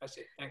see,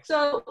 thanks.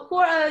 So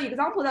for an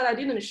example that I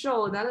didn't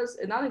show, that is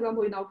another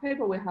example in our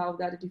paper, we have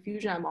that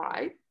diffusion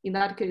MRI. In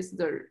that case,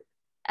 the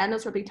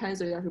anisotropic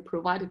tensor that we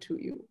provided to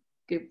you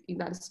give in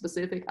that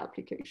specific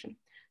application.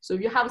 So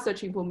if you have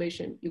such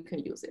information, you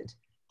can use it.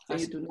 So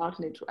you do not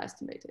need to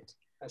estimate it.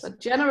 But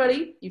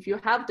generally, if you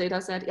have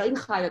data set in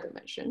higher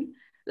dimension,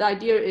 the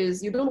idea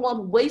is you don't want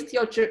to waste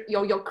your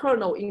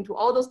kernel into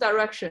all those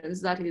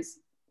directions that is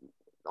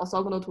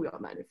orthogonal to your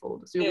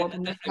manifold. So you want to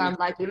make them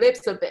like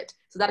ellipse a bit,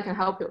 so that can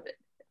help you a bit.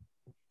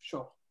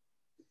 Sure.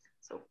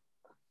 So,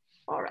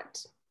 all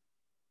right.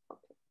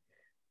 Okay.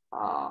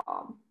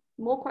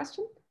 More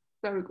questions?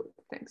 Very good,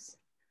 thanks.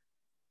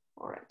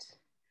 All right.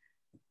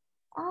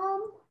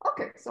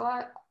 Okay, so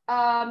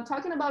I'm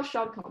talking about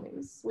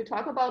shortcomings. We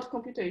talk about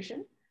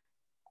computation.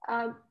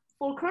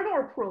 For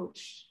kernel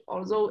approach,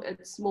 although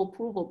it's more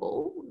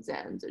provable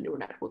than the neural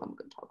network I'm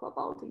going to talk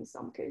about in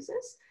some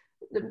cases,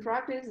 in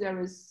practice, there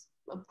is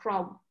a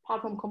problem.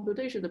 Apart from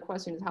computation, the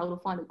question is how to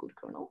find a good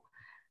kernel.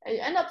 And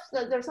you end up,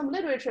 there's some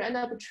literature end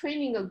up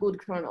training a good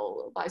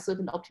kernel by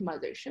certain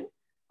optimization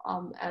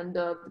and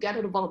get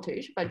an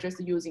advantage by just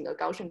using a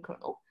Gaussian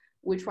kernel.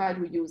 We try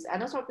to use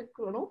anisotropic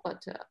kernel,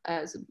 but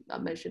as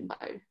mentioned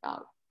by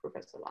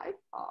Professor Lai,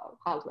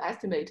 how to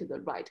estimate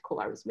the right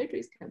covariance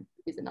matrix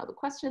is another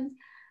question.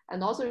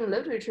 And also in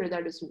literature,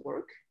 there is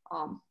work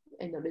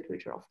in the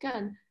literature of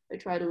Ken. They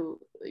try to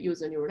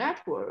use a neural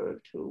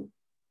network to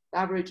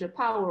average the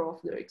power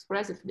of the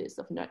expressiveness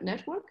of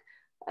network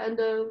and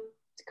to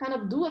kind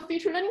of do a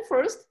feature learning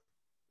first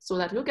so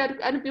that you get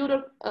and build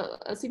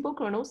a simple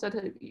kernel so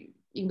that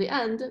in the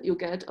end, you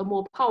get a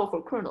more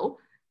powerful kernel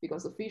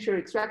because the feature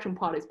extraction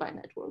part is by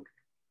network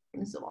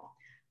and so on.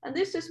 And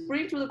this just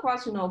brings to the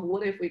question of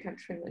what if we can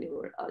train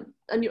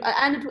an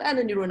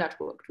end-to-end neural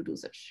network to do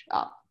such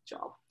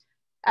job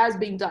as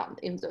being done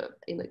in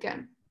the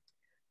GAN.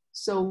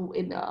 So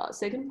in the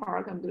second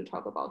part, I'm going to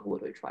talk about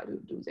what we try to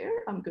do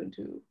there. I'm going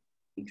to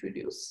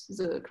introduce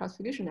the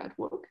classification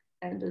network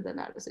and the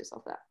analysis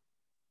of that.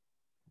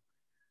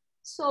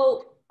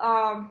 So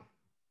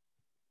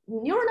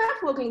neural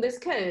network in this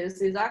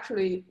case is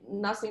actually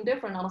nothing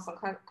different on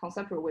a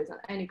conceptual way than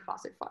any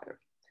classifier.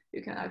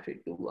 You can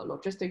actually do a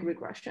logistic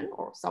regression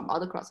or some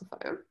other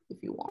classifier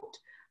if you want,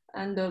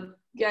 and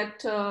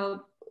get a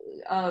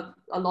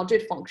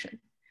logit function.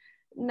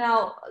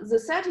 Now, the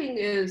setting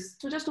is,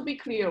 just to be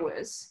clear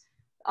with,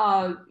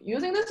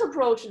 using this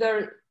approach,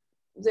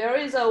 there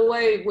is a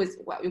way with,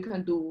 well, you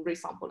can do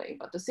resampling,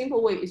 but the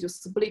simple way is you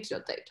split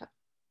your data.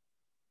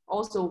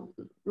 Also,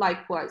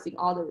 likewise, in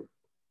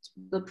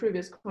the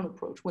previous kernel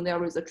approach, when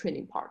there is a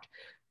training part,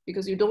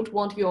 because you don't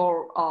want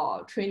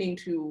your training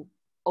to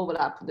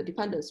overlap the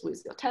dependence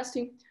with your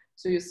testing.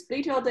 So you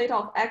split your data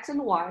of X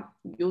and Y,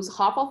 use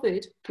half of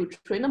it to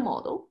train a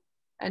model,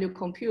 and you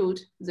compute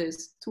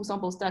this two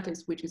sample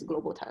status, which is a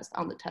global test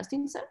on the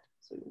testing set.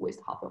 So you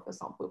waste half of a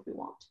sample if you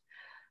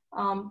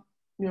want.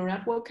 Neural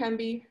network can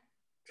be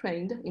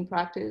trained in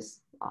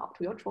practice up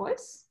to your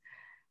choice.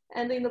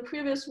 And in the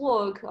previous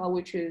work,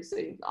 which is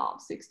in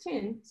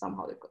 16,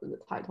 somehow the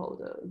title,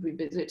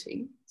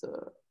 Revisiting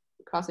the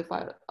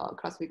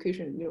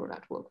Classification Neural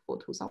Network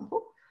for two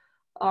sample,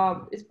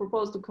 it's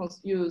proposed to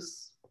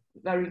use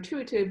very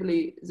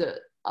intuitively the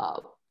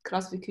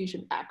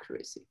classification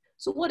accuracy.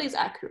 So what is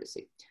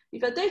accuracy?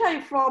 If the data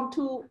is from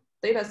two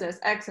data sets,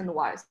 X and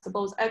Y,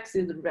 suppose X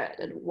is red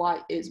and Y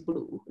is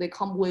blue, they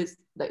come with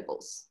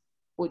labels,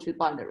 which is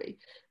binary.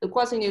 The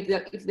question is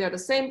if they're the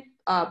same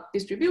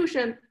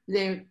distribution,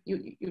 then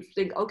you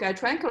think, okay, I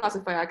try and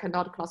classify, I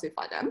cannot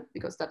classify them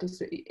because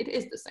statistically it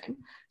is the same.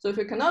 So if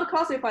you cannot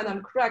classify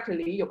them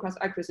correctly, your class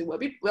accuracy will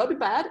be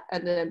bad,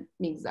 and then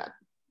means that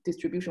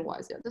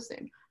distribution-wise they're the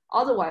same.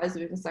 Otherwise,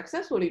 if you can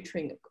successfully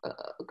train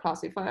a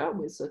classifier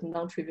with certain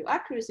non-trivial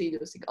accuracy, you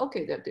think,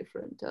 okay, they're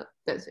different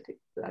density.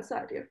 So that's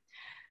the idea.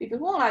 If you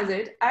formalize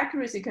it,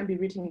 accuracy can be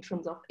written in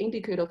terms of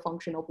indicator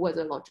function of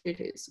whether logit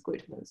is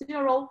greater than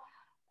 0.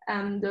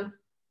 And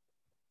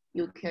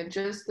you can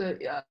just,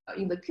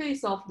 in the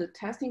case of the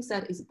testing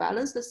set is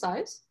balanced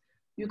size,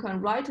 you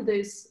can write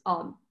this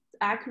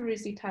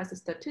accuracy test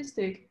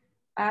statistic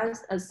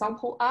as a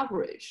sample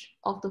average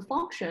of the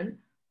function,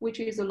 which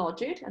is a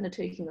logit, and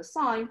taking a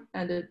sign,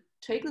 and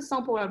take the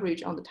sample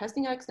average on the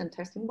testing X and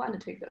testing Y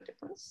and take the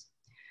difference.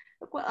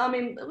 I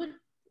mean,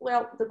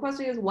 well, the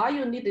question is why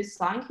you need this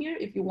sign here.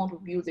 If you want to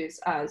view this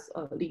as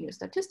a linear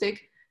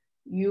statistic,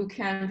 you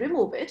can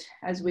remove it,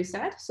 as we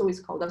said. So it's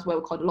called, that's why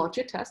we call it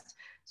logit test.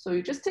 So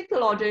you just take the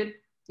logit,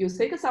 you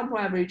take a sample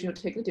average, you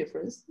take the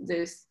difference.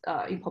 This,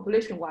 in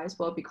population wise,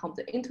 will become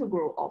the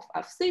integral of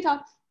f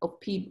theta of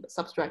p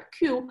subtract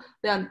q.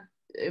 Then,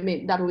 I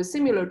mean, that will be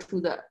similar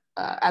to the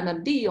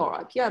MMD or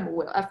IPM,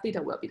 where f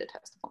theta will be the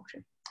test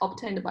function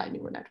obtained by a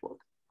neural network,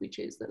 which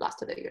is the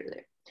last layer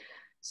there.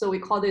 So we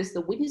call this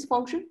the witness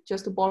function,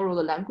 just to borrow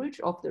the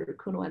language of the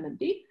kernel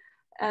MMD.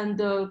 And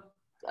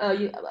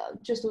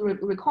just to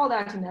recall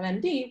that in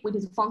MMD,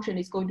 witness function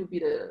is going to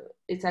be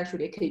it's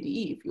actually a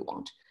KDE if you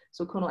want.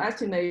 So kernel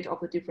estimate of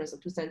the difference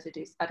of two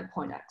densities at a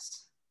point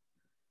X.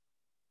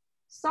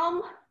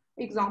 Some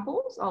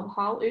examples of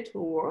how it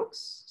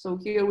works. So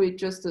here we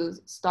just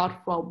start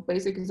from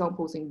basic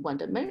examples in one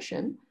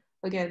dimension.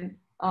 Again,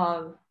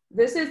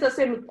 this is the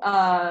same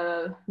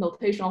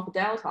notation of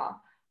delta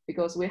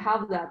because we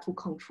have that to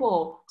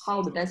control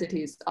how the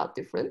densities are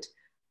different.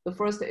 The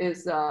first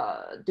is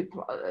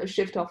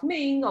shift of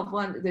mean of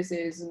one. This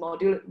is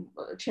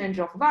change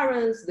of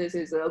variance. This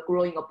is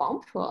growing a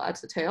bump at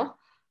the tail,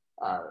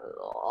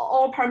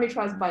 all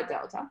parameterized by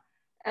delta.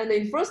 And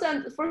in first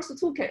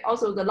two cases,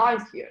 also the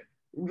lines here,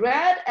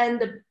 red and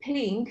the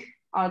pink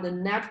are the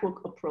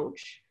network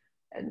approach.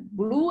 And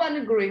blue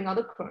and green are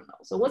the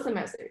kernels. So what's the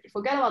message?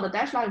 Forget about the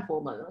dashed line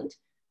for a moment.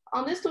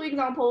 On these two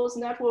examples,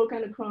 network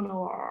and the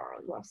kernel are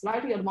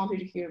slightly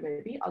advantage here,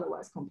 maybe,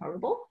 otherwise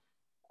comparable.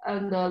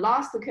 And the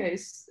last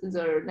case,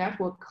 the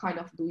network kind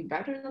of doing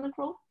better than the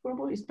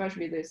kernel,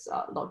 especially this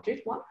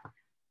logit one.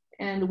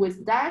 And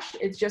with dash,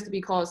 it's just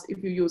because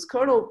if you use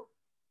kernel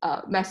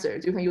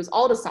methods, you can use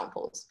all the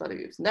samples, but if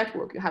you use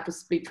network, you have to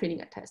split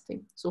training and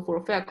testing. So for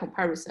a fair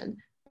comparison,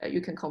 you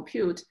can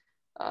compute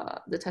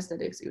the test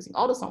statistics using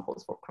all the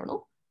samples for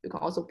kernel. You can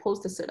also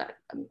post-select.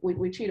 I mean,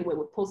 we cheated with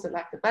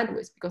post-select the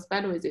bandwidth because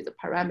bandwidth is a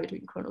parameter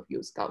in kernel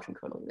use, Gaussian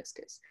kernel in this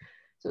case.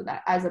 So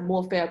that as a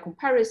more fair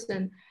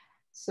comparison,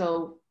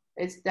 so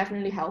it's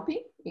definitely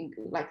helping in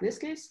like this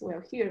case,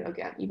 where here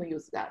again, even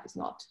use that is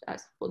not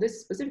as, for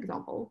this specific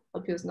example,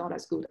 appears not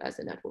as good as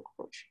a network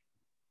approach.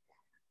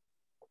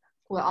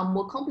 Well, a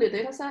more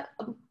complicated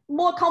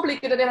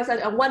data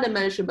set, a one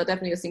dimension, but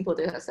definitely a simple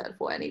data set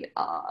for any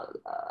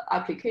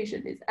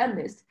application is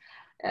MNIST.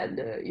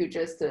 And you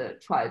just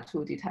try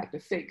to detect the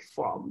fake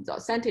from the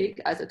authentic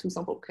as a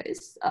two-sample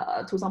case,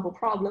 two-sample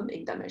problem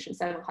in dimension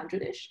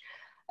 700-ish.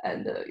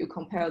 And you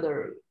compare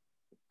the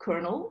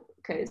kernel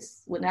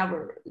case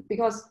whenever,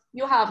 because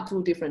you have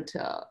two different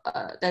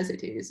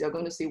densities, you're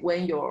going to see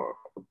when your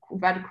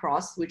red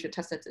cross, which your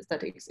test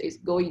statistics is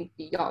going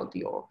beyond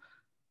your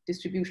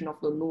distribution of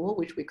the null,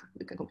 which we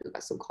can compute by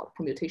so-called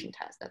permutation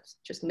test. That's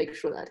just to make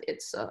sure that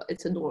it's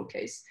a null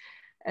case.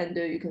 And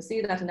you can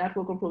see that the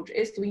network approach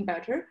is doing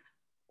better,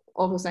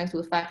 also thanks to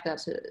the fact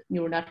that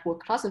neural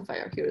network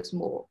classifier here is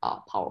more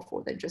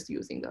powerful than just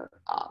using the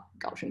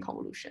Gaussian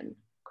convolution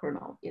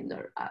kernel in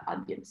the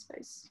ambient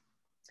space.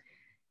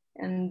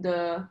 And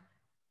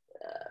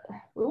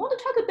we want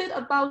to talk a bit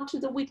about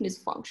the weakness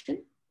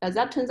function, as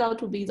that turns out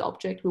to be the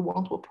object we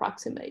want to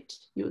approximate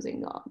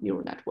using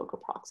neural network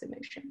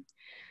approximation.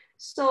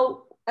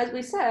 So as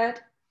we said,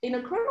 in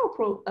a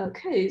kernel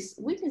case,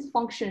 weakness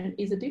function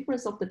is the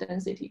difference of the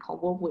density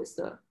convolved with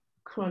the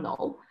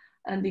kernel.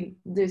 And in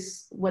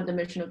this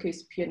one-dimensional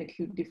case, P and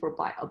Q differ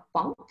by a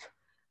bump.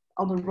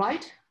 On the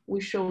right,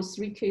 we show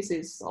three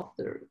cases of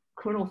the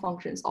kernel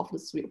functions of the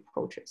three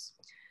approaches.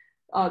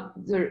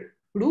 The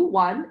blue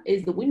one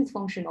is the weakness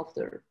function of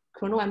the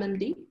kernel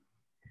MMD.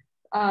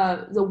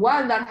 The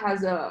one that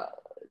has a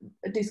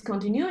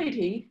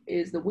discontinuity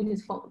is the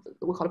weakness function,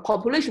 we call it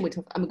population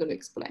weakness. I'm going to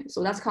explain.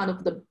 So that's kind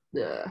of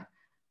the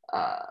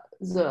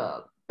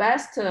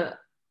best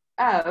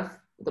F,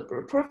 the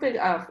perfect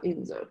F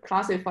in the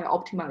classifier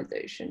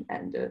optimization,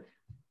 and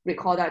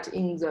recall that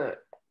in the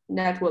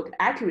network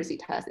accuracy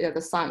test, there's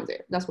a sign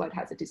there. That's why it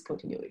has a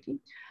discontinuity.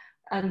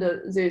 And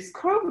this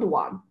curved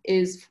one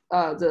is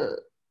the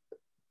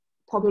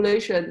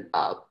population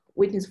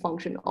weakness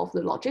function of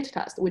the logit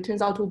test, which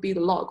turns out to be the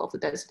log of the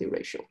density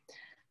ratio.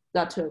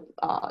 That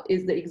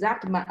is the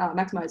exact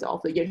maximizer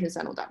of the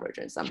Yancheng-Sano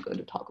divergence. I'm going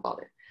to talk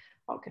about it.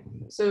 Okay,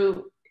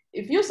 so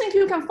if you think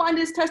you can find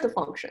these test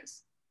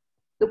functions,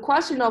 the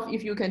question of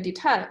if you can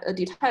detect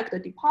the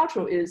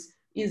departure is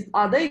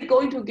are they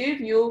going to give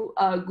you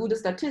a good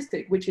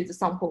statistic, which is the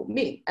sample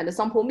mean? And the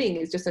sample mean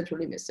is just central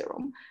limit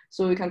theorem.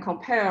 So you can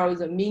compare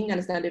the mean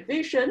and standard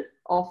deviation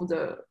of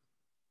the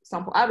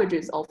sample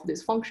averages of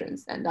these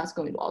functions. And that's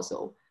going to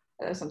also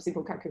some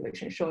simple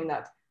calculation showing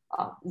that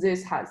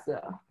this has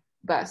the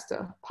best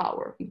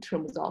power in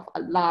terms of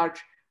a large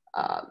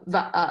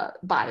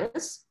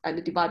bias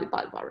and divided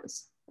by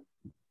variance.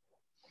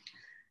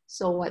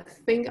 So I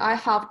think I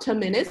have 10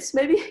 minutes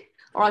maybe,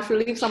 or I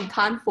should leave some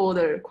time for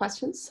the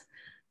questions.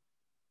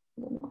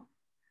 I don't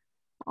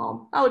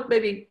know. I would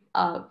maybe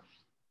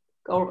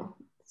go.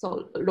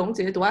 So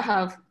Longjie, do I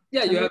have?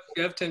 Yeah, you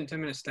have 10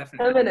 minutes,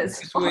 definitely. 10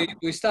 minutes.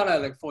 We start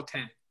at like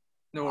 4:10.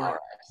 No worries.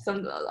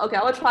 Okay,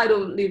 I will try to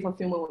leave a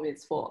few more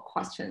minutes for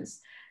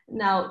questions.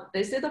 Now,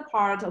 this is the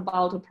part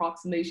about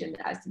approximation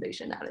and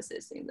estimation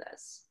analysis in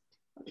this.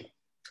 Okay.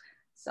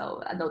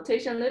 So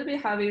annotation a little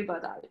bit heavy,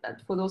 but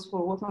for those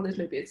who work on this,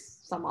 maybe it's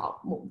somehow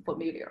more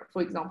familiar.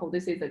 For example,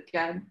 this is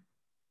again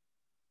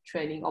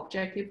training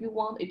objective you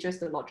want. It's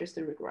just a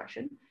logistic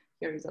regression.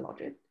 Here is a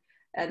logit.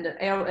 And the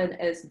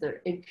LN is the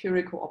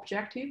empirical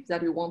objective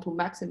that you want to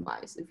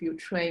maximize if you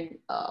train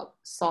a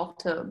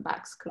soft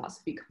max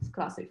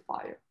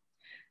classifier.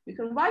 You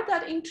can write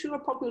that into a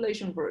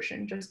population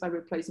version just by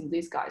replacing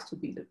these guys to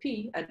be the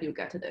P, and you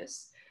get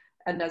this.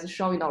 And as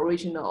shown in the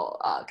original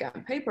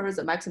GAN papers,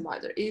 the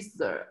maximizer is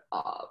the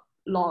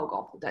log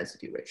of the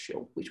density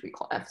ratio, which we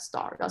call F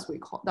star. That's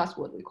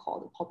what we call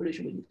the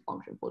population weakness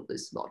function for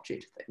this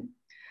logit thing.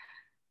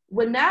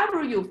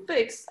 Whenever you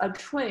fix a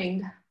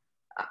trained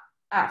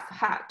F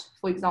hat,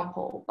 for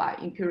example, by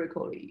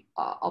empirically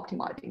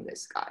optimizing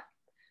this guy,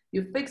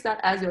 you fix that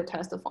as your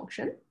test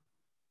function.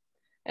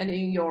 And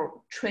in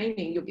your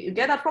training, you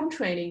get that from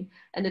training,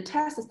 and the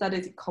test set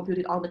is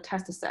computed on the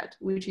test set,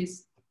 which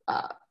is,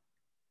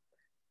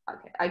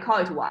 okay, I call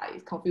it Y.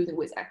 It's confusing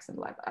with X and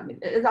Y, but I mean,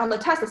 it's on the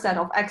test set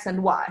of X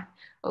and Y.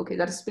 Okay,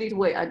 that's split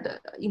way and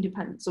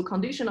independent. So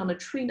condition on the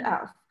trained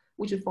F,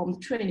 which is from the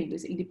training,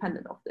 is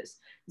independent of this.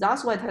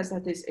 That's why test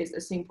set is a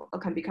simple,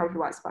 can be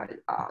characterized by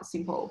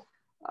simple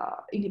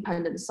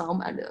independent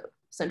sum and the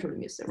central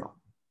limit 0.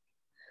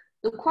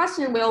 The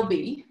question will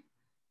be,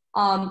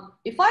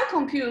 if I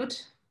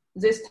compute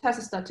this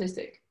test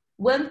statistic,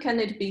 when can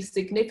it be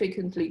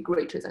significantly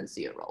greater than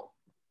 0,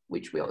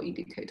 which will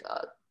indicate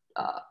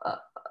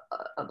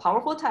a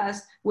powerful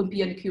test when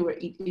P and Q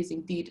is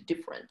indeed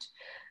different.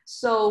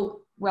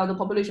 So, well, the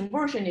population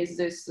version is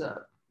this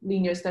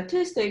linear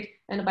statistic,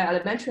 and by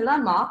elementary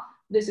lemma,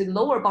 this is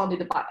lower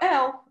bounded by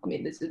L. I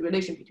mean, this is the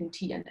relation between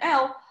T and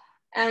L.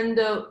 And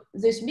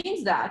this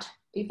means that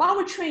if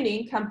our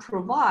training can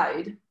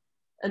provide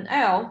an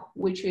L,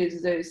 which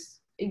is this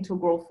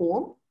integral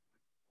form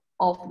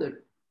of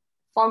the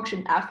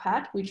function f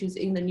hat, which is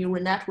in the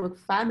neural network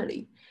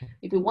family,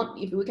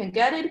 if we can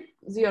get it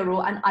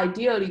 0 and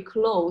ideally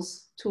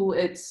close to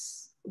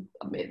its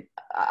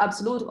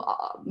absolute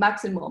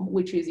maximum,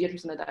 which is the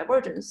interstellar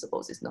divergence,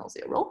 suppose it's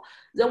non-zero,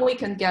 then we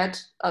can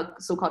get a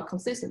so-called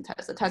consistent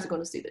test. The test is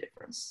going to see the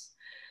difference.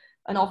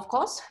 And of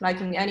course, like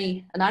in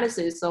any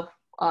analysis of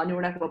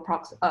neural network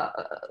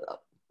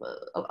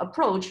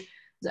approach,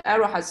 the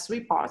error has 3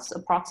 parts: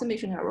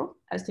 approximation error,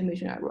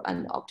 estimation error,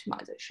 and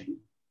optimization.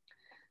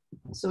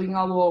 So in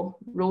our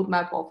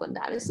roadmap of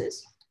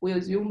analysis, we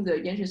assume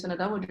the interstellar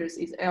divergence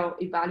is L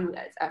evaluated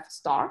as F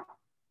star.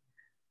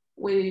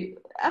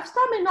 F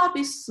star may not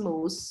be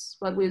smooth,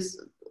 but with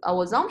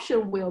our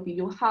assumption will be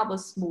you have a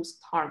smooth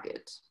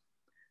target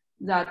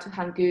that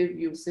can give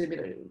you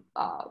similarly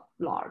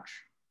large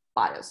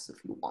bias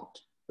if you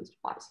want, with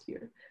bias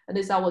here. And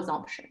this is our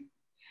assumption.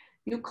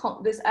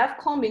 This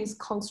F-con means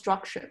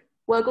construction.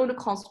 We're going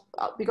to,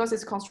 because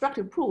it's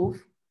constructive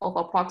proof of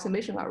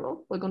approximation error,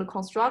 we're going to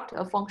construct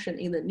a function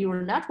in the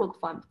neural network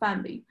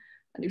family,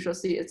 and you shall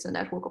see it's a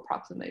network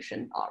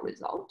approximation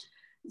result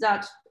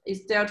that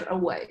is delta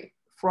away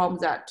from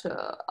that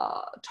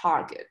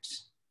target.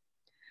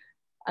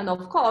 And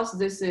of course,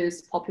 this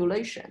is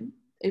population.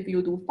 If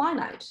you do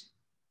finite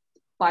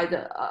by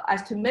the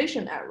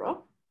estimation error,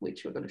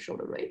 which we're going to show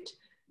the rate,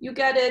 you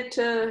get it,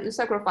 you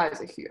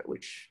sacrifice it here,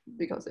 which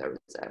because there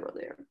is error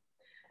there.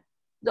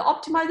 The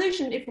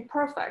optimization, if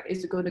perfect,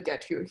 is going to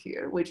get you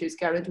here, which is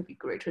guaranteed to be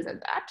greater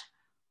than that.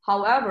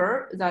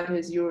 However, that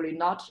is usually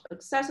not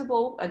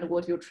accessible, and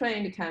what you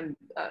train can,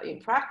 in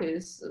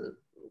practice,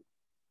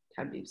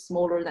 can be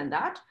smaller than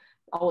that.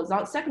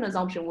 Our second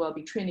assumption will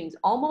be training is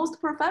almost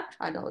perfect.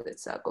 I know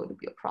it's going to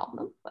be a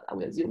problem, but I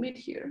will assume it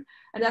here.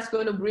 And that's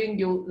going to bring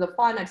you the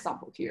finite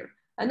sample here.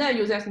 And then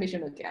use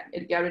estimation again.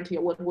 It guarantees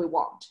what we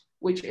want,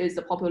 which is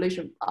the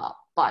population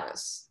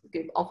bias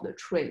of the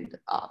trained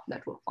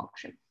network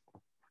function.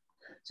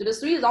 So the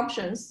 3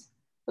 assumptions,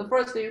 the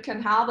first, you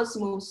can have a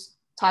smooth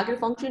target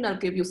function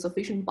that give you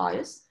sufficient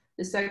bias.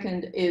 The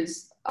second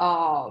is,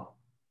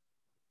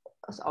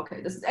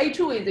 okay, this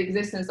A2 is the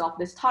existence of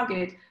this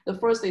target. The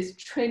first is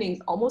training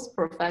is almost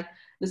perfect.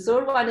 The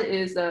third one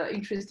is the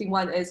interesting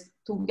one is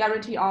to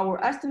guarantee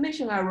our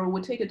estimation error,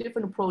 we take a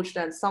different approach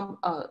than some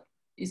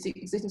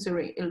existing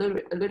theory in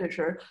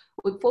literature.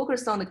 We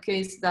focus on the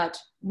case that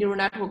neural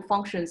network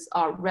functions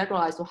are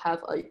regularized to have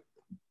a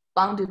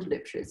bounded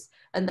Lipschitz,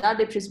 and that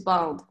Lipschitz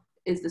bound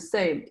is the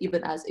same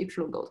even as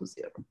epsilon go to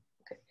 0.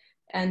 Okay.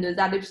 And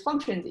that Lipschitz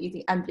function is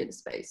in ambient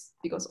space,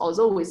 because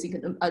although we see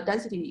a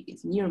density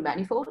is near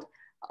manifold,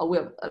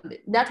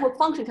 network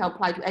function can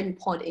apply to any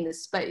point in the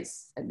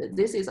space. And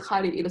this is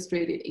highly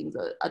illustrated in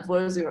the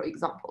adversarial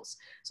examples.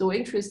 So we're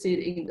interested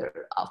in the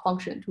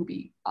function to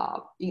be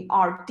in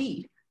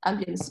RD,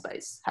 ambient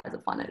space, has a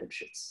finite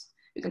Lipschitz.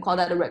 You can call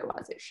that a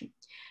regularization.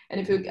 And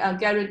if you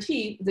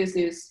guarantee this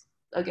is,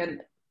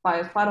 again,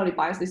 by finally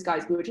bias, this guy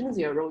is greater than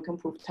 0, we can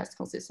prove test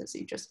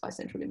consistency just by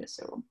central limit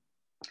 0.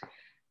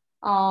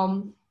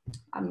 I'm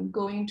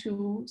going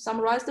to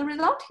summarize the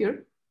result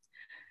here.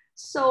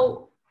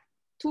 So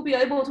to be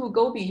able to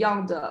go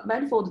beyond the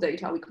manifold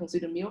data, we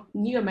consider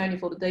near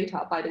manifold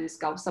data by the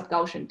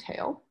sub-Gaussian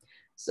tail,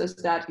 such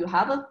that you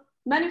have a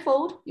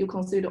manifold, you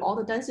consider all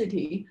the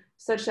density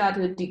such that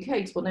it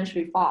decays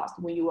exponentially fast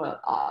when you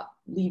are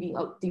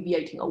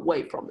deviating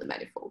away from the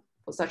manifold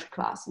for such a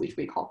class, which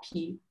we call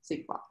P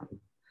sigma.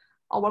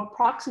 Our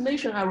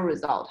approximation error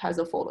result has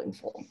the following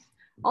form.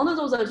 Under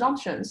those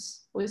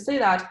assumptions, we say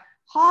that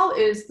how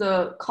is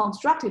the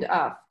constructed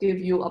F give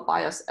you a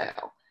bias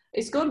L?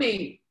 It's going to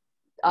be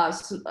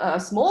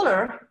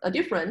smaller,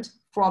 different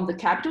from the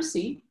capital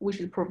C, which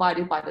is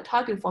provided by the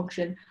target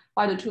function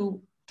by the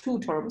two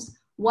terms.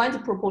 One is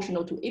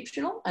proportional to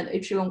epsilon, and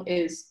epsilon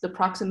is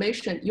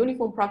the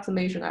uniform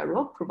approximation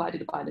error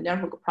provided by the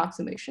network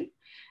approximation.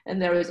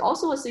 And there is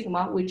also a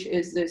sigma, which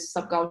is this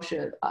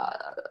sub-Gaussian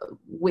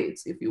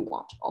width, if you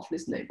want, of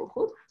this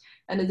neighborhood.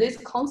 And these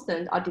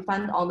constants are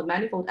defined on the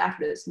manifold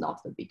atlas,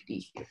 not the big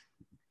D here.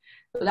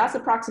 So that's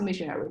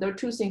approximation error. There are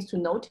 2 things to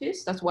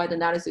notice. That's why the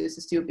analysis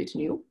is still a bit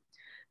new.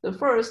 The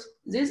first,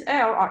 these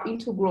L are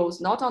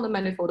integrals not on the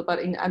manifold, but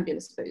in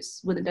ambient space,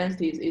 where the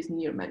density is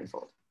near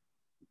manifold.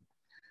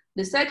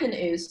 The second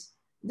is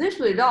this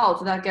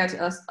result that gets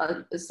us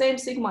the same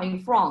sigma in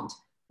front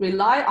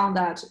rely on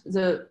that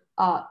the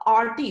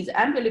RD, the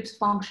ambient Lipschitz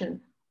function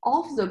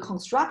of the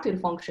constructed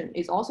function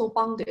is also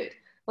bounded.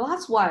 Well,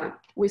 that's why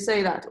we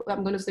say that,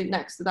 I'm going to say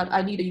next, that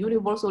I need a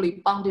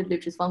universally bounded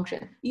Lipschitz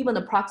function, even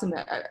the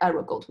approximate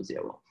error go to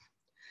 0.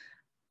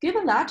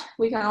 Given that,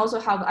 we can also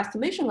have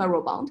estimation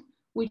error bound,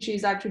 which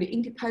is actually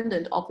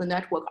independent of the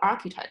network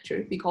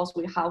architecture because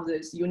we have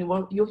this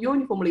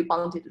uniformly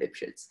bounded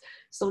Lipschitz.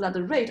 So that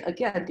the rate,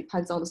 again,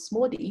 depends on the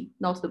small d,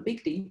 not the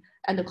big D,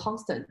 and the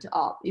constant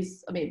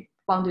is,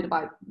 bounded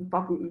by,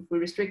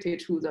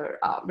 restricted to the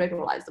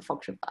regularized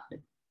function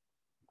family.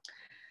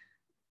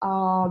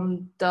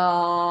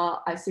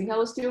 I think I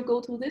will still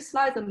go to this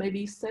slide and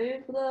maybe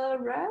save the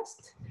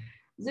rest.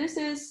 This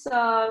is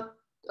a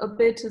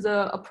bit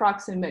the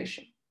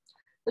approximation.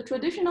 The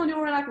traditional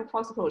neural network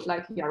approach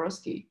like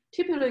Yaroski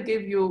typically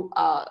give you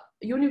a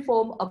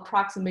uniform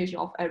approximation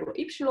of error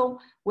epsilon,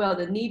 where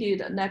the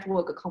needed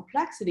network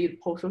complexity is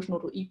proportional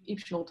to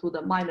epsilon to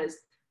the minus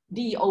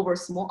d over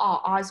small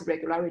r is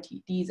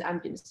regularity, d is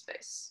ambient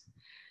space.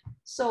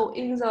 So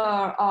in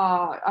the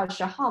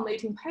Shaham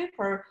 18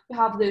 paper, we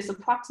have this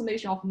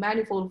approximation of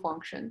manifold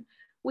function,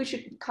 which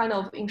kind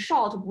of, in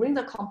short, bring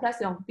the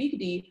complexity of big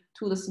D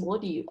to the small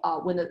d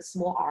when the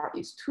small r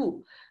is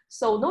 2.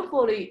 So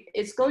notably,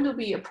 it's going to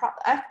be,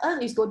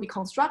 Fn is going to be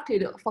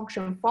constructed a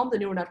function from the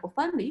neural network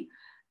family.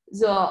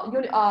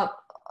 The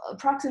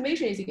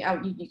approximation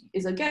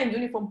is again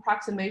uniform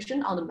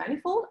approximation on the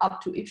manifold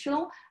up to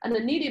epsilon, and the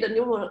needed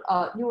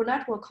neural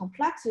network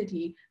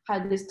complexity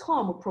has this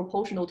term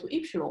proportional to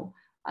epsilon.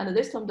 And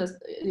this term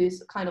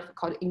is kind of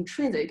called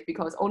intrinsic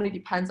because only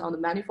depends on the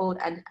manifold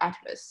and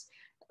atlas.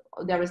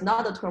 There is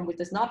another term which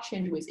does not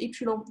change with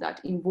epsilon that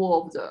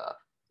involves the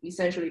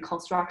essentially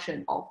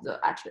construction of the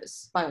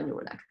atlas by a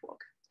neural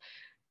network.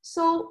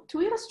 So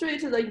to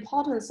illustrate the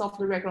importance of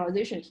the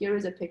regularization, here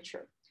is a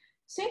picture.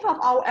 Think of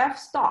our F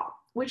star,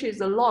 which is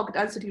the log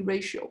density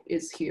ratio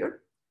is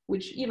here,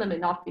 which even may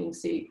not be in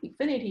say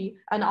infinity,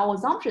 and our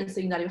assumption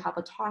saying that you have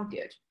a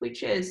target,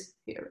 which is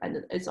here,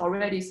 and it's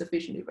already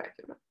sufficiently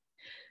regular.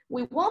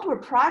 We want to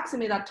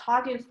approximate that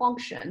target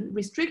function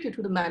restricted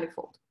to the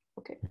manifold,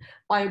 okay,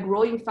 by a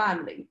growing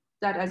family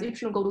that as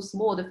epsilon go to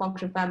small, the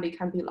function family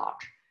can be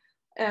large.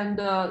 And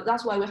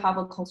that's why we have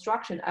a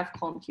construction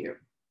Fcon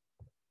here.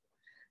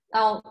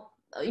 Now,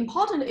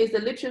 important is the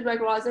Lipschitz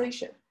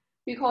regularization,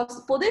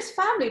 because for this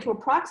family to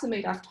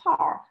approximate F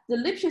tar, the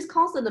Lipschitz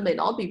constant may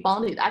not be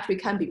bounded, actually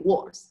can be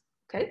worse.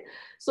 Okay,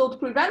 so to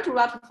prevent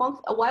that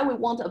function, why we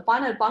want a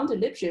finite bounded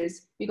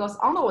Lipschitz, because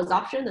on our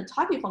assumption, the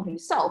target function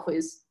itself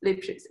is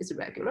Lipschitz, is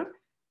regular.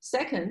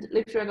 Second,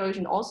 Lipschitz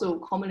regulation also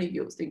commonly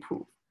used in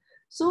proof.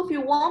 So if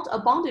you want a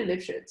bounded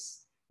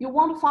Lipschitz, you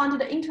want to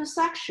find the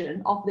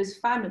intersection of this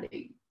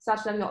family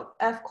such that your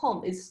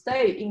Fcon is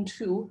stay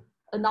into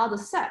another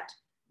set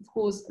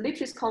whose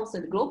Lipschitz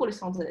constant, globally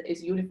constant,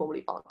 is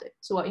uniformly bounded.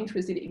 So we're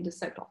interested in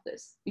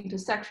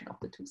intersection of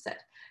the two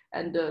sets.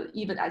 And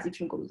even as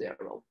epsilon goes to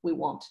 0, we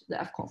want the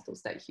Fcon to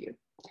stay here.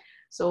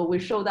 So we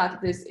show that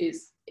this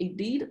is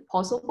indeed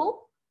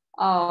possible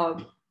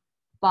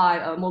by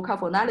a more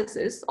careful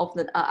analysis of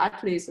the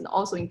atlas, and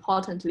also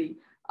importantly,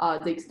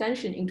 the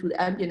extension into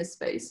the ambient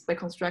space by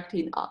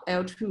constructing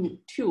L2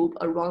 tube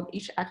around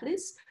each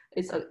atlas.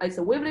 It's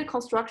a wavelet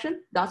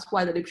construction. That's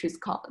why the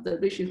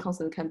Lipschitz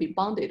constant can be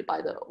bounded by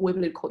the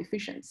wavelet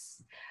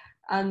coefficients.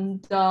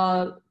 And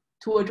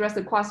to address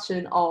the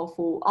question of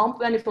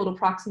manifold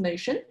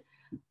approximation,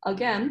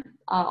 again,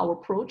 our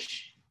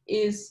approach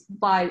is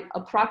by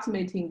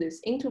approximating this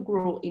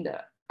integral in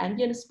the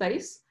ambient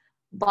space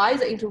by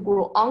the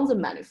integral on the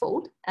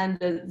manifold. And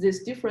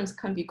this difference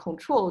can be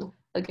controlled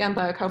again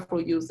by a careful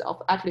use of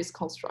atlas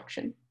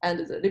construction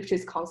and the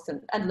Lipschitz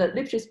constant and the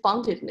Lipschitz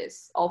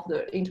boundedness of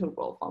the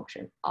integral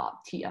function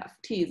TF.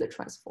 T is the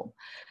transform.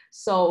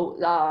 So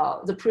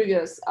the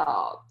previous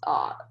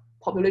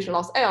population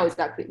loss L is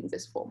actually in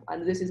this form,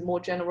 and this is more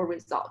general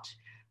result.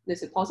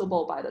 This is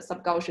possible by the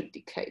sub-Gaussian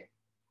decay.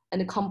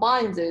 And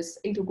combine this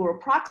integral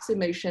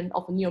approximation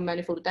of near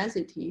manifold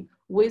density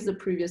with the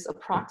previous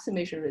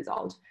approximation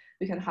result,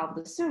 we can have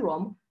the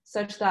theorem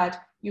such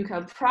that you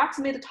can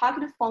approximate the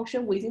target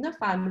function within the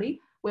family,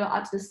 while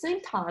at the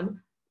same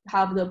time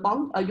have the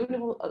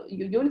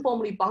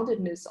uniformly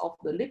boundedness of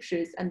the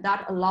Lipschitz, and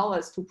that allow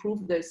us to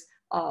prove this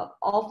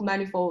of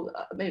manifold,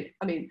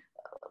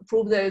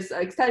 prove this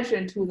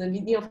extension to the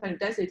near finite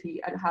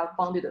density and have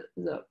bounded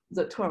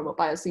the term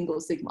by a single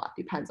sigma,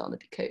 depends on the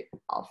decay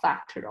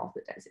factor of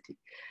the density.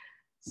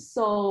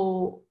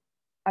 So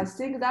I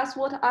think that's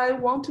what I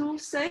want to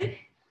say.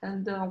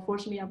 And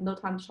unfortunately, I have no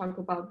time to talk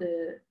about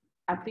the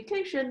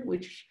application,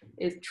 which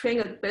is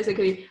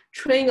basically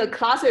train a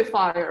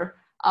classifier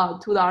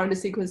to the RNA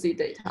sequencing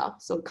data.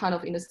 So kind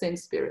of in the same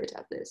spirit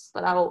as this,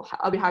 but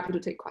I'll be happy to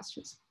take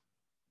questions.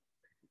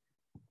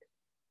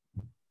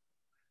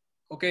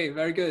 Okay,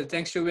 very good.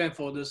 Thanks, Xiuyuan,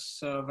 for this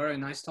very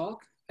nice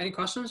talk. Any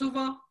questions so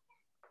far?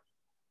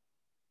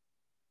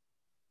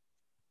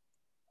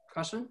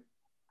 Question?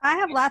 I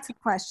have lots of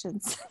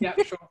questions. Yeah,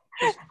 sure.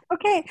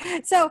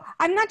 Okay, so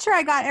I'm not sure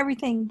I got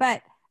everything,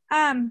 but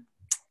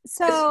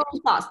so it's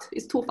too fast.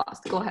 It's too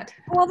fast. Go ahead.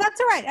 Well,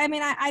 that's all right. I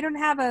mean, I don't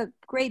have a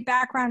great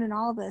background in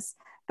all of this,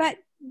 but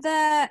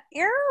the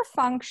error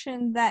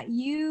function that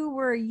you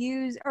were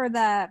or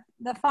the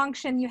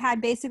function you had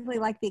basically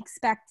like the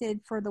expected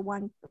for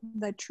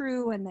the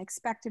true and the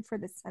expected for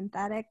the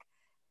synthetic,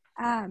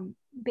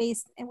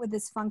 based with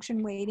this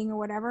function weighting or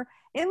whatever,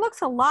 it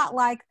looks a lot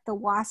like the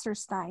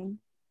Wasserstein.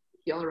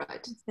 You're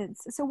right.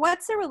 Instance. So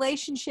what's the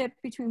relationship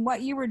between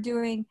what you were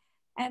doing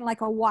and like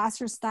a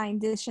Wasserstein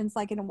distance,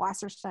 like in a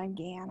Wasserstein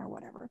GAN or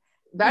whatever?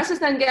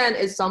 Wasserstein GAN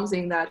is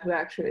something that we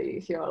actually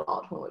hear a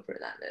lot when we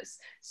present this.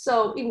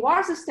 So in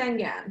Wasserstein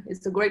GAN,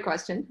 it's a great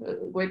question,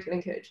 great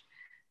linkage.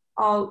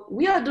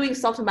 We are doing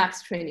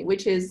softmax training,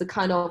 which is the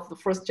kind of the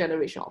first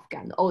generation of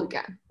GAN, the old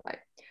GAN, right?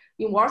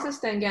 In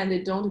Wasserstein GAN,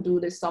 they don't do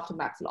this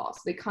softmax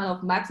loss. They kind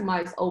of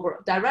maximize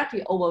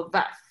directly over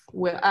VF,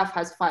 where F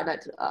has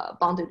finite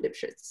bounded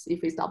Lipschitz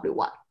if it's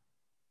W1,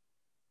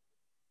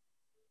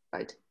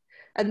 right?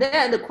 And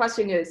then the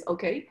question is,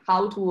 okay,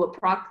 how to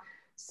approximate.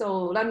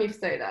 So let me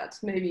say that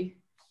maybe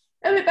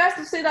it would be best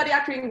to say that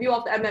actually in view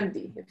of the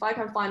MMD, if I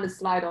can find the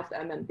slide of the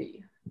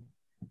MMD.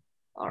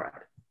 All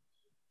right.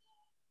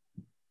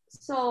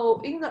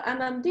 So in the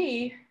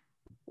MMD,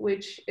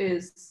 which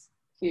is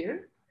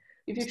here,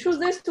 if you choose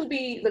this to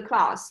be the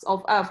class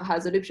of F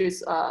has a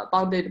Lipschitz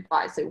bounded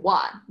by say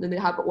 1, then they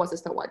have a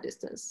Wasserstein Y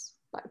distance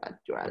by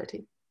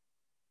duality.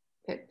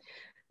 Okay.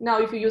 Now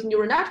if you use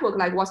neural network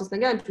like Wasserstein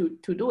GAN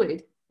to do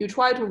it, you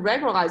try to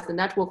regularize the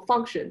network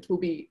function to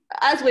be,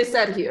 as we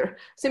said here,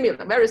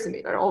 similar, very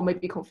similar, or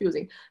maybe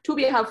confusing, to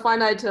be have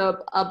finite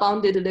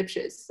bounded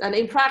Lipschitz. And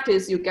in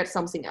practice, you get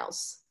something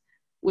else,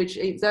 which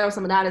there are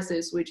some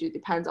analysis which it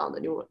depends on the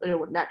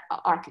neural net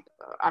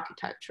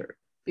architecture,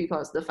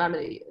 because the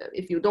family,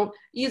 if you don't,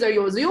 either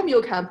you assume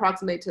you can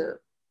approximate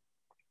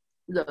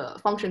the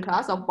function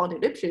class of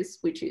bounded Lipschitz,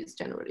 which is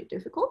generally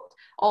difficult,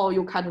 or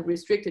you kind of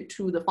restrict it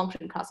to the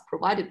function class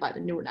provided by the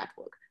neural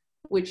network,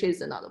 which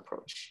is another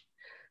approach.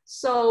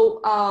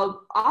 So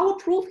our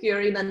proof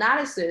here in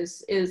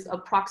analysis is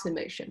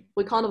approximation.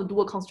 We kind of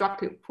do a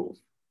constructive proof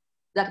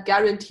that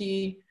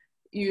guarantee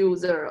you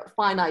the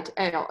finite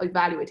L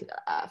evaluated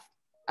F.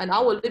 And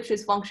our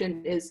Lipschitz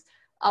function is,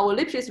 our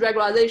Lipschitz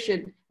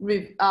regularization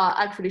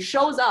actually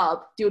shows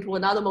up due to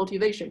another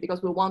motivation,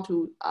 because we want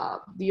to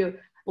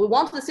we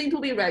want the thing to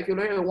be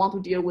regular, and we want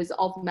to deal with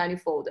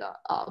off-manifold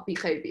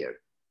behavior.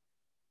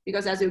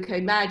 Because as you can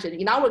imagine,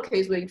 in our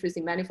case, we're interested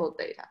in manifold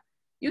data.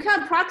 You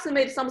can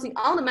approximate something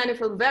on the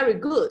manifold very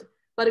good,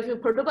 but if you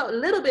perturb a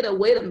little bit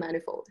away the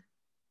manifold,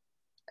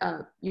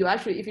 you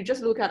actually, if you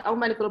just look at our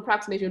manifold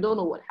approximation, you don't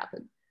know what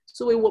happened.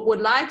 So we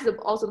would like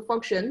also the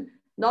function,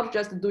 not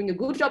just doing a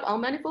good job on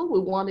manifold, we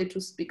want it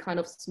to be kind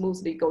of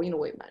smoothly going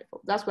away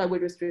manifold. That's why we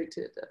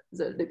restricted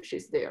the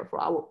Lipschitz there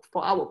for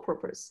our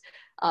purpose.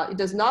 It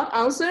does not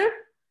answer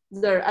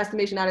the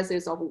estimation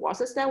analysis of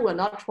Wasserstein. We're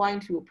not trying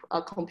to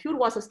compute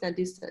Wasserstein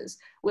distance.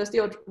 We're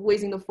still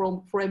within the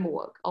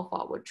framework of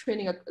our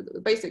training.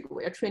 Basically,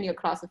 we're training a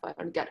classifier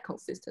and get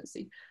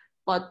consistency.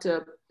 But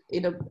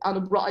on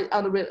a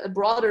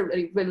broader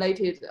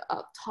related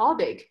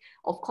topic,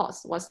 of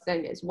course,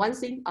 Wasserstein is one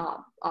thing.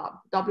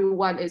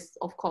 W1 is,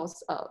 of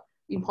course, an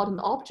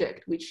important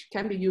object which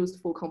can be used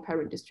for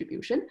comparing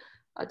distribution.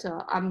 But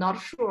I'm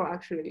not sure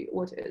actually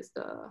what is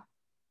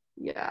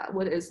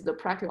the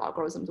practical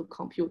algorithm to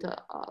compute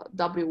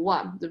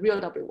W1, the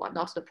real W1,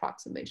 not the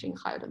approximation in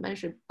higher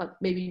dimension, but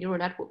maybe neural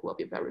network will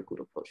be a very good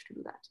approach to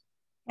do that.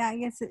 Yeah, I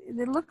guess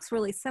it looks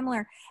really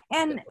similar.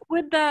 And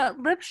with the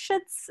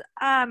Lipschitz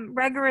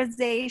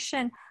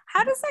regularization,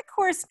 how does that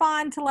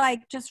correspond to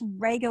like just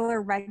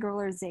regular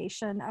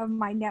regularization of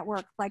my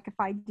network? Like if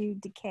I do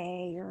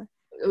decay or?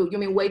 Oh, you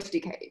mean weight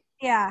decay?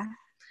 Yeah.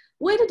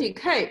 Weight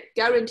decay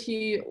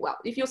guarantee, well,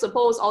 if you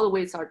suppose all the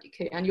weights are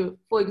decay and you,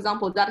 for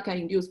example, that can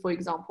induce, for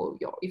example,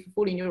 if you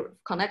fully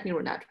connect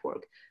neural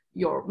network,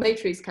 your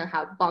matrix can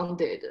have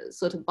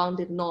certain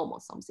bounded norm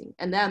or something.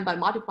 And then by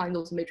multiplying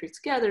those matrices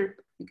together,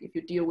 if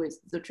you deal with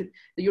the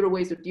usual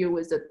ways to deal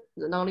with the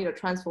nonlinear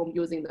transform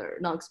using the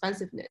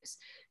non-expansiveness,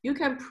 you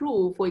can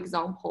prove, for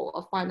example,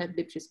 a finite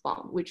Lipschitz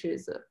bound, which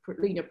is a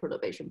linear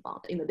perturbation bound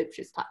in the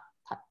Lipschitz type,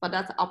 but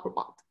that's the upper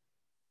bound.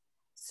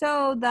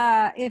 So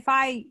if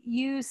I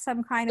use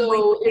some kind of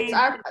so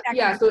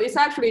it's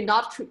actually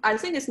not true. I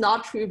think it's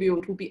not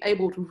trivial to be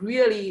able to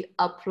really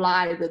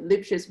apply the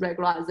Lipschitz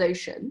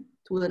regularization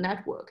to the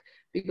network,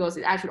 because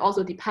it actually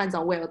also depends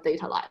on where the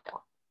data lie down.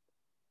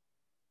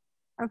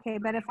 Okay,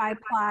 but if I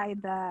apply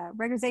the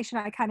regularization,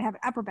 I kind of have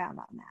an upper bound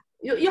on that.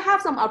 You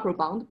have some upper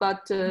bound,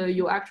 but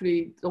you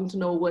actually don't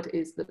know what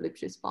is the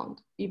Lipschitz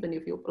bound, even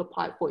if you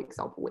apply, for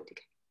example, weight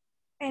decay.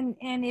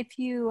 And if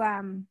you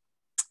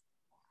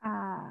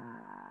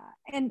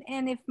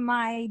and if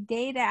my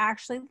data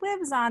actually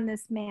lives on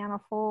this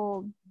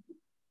manifold,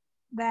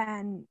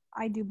 then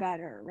I do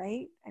better,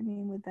 right? I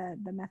mean, with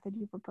the method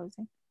you're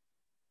proposing.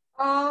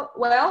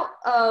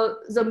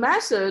 The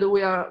method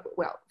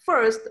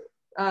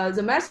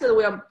the method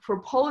we are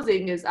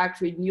proposing is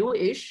actually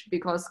new-ish,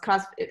 because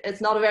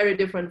it's not very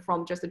different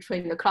from just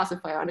training a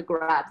classifier and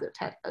grab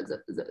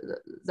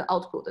the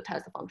output, the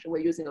test function. We're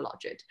using a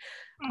logit.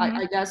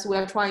 I guess we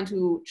are trying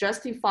to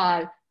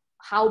justify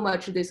how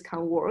much this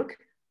can work.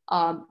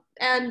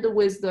 And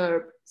with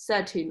the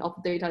setting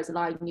of data is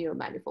linear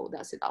manifold,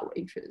 that's in our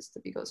interest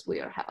because we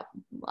have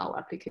our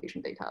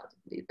application data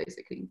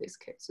basically in this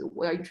case. So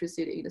we're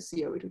interested in the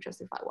theory to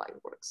justify why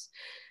it works.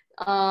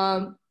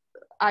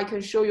 I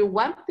can show you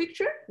one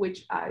picture,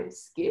 which I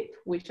skip,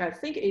 which I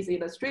think is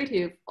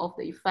illustrative of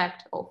the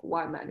effect of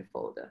why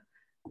manifold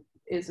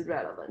is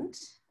relevant.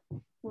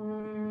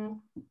 And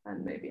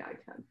maybe I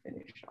can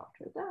finish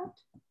after that.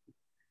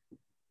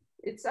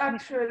 It's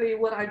actually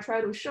what I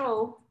try to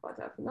show, but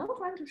I have no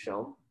time to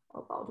show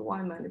about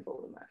why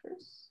manifold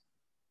matters.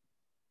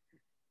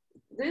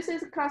 This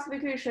is a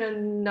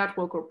classification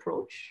network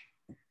approach.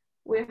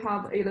 We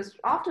have,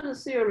 after the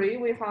theory,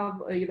 we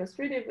have an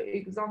illustrative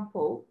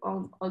example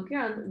of,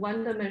 again,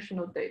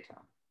 one-dimensional data.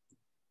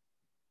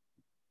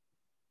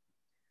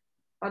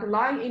 But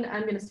lying in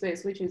ambient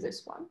space, which is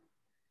this one.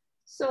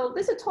 So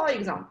this is a toy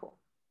example.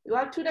 You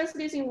have two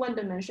densities in one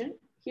dimension.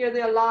 Here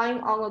they are lying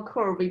on a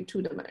curve in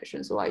 2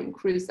 dimensions. So I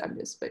increase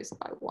ambient space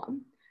by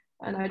 1.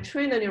 And I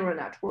train a neural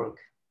network.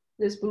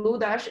 This blue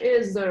dash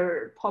is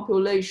the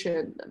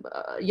population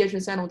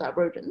Yelchin-Sanon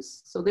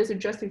divergence. So this is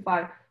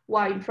justify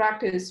why in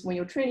practice, when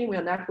you're training, when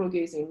your network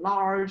is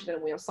enlarged and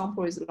when your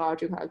sample is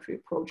large, you can actually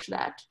approach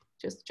that,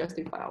 just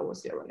justify our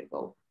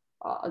theoretical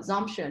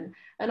assumption.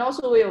 And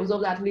also we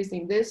observe that at least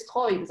in this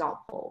toy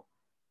example,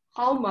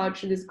 how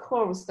much this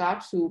curve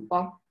starts to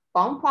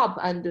bump up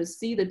and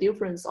see the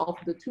difference of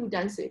the 2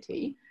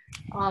 density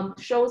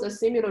shows a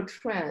similar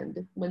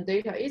trend when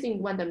data is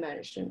in 1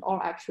 dimension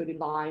or actually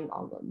lying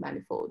on the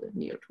manifold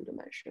near 2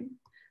 dimension.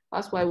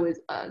 That's why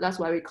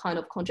we kind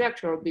of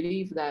conjecture or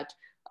believe that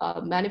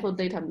manifold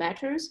data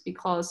matters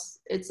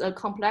because it's a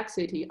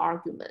complexity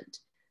argument.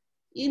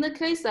 In the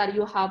case that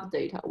you have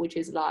data which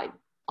is lying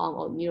on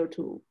or near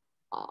to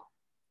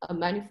a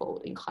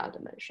manifold in higher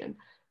dimension,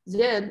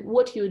 then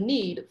what you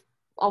need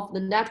of the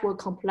network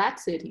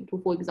complexity to,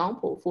 for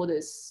example, for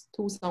this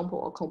 2 sample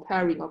or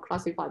comparing or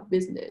classified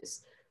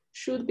business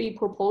should be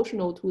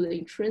proportional to the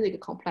intrinsic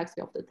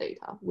complexity of the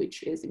data,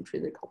 which is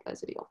intrinsic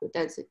complexity of the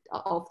density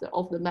of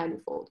the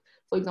manifold.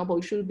 For example,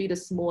 it should be the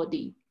small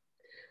d.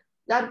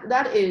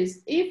 That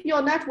is, if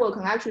your network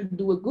can actually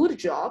do a good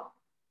job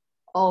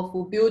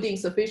of building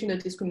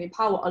sufficient discriminating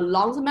power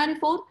along the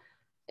manifold,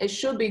 it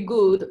should be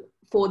good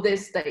for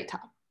this data.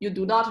 You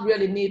do not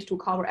really need to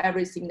cover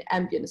everything in the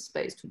ambient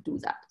space to do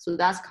that. So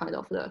that's kind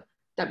of the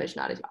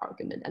dimensionality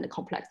argument and the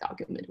complex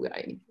argument we are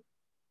aiming for.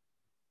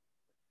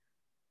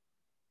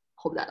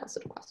 Hope that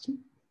answered the question.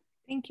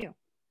 Thank you.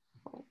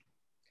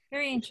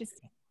 Very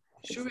interesting.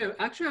 Sure.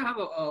 Actually, I have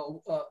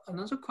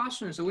another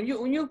question. So when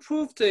you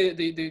prove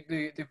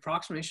the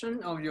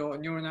approximation of your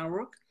neural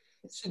network,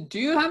 so do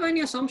you have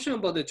any assumption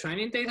about the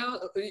training data?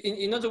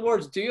 In other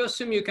words, do you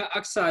assume you can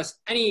access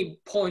any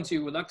points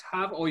you would like to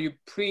have, or you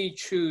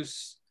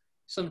pre-choose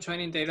some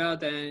training data,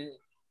 then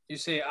you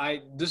say,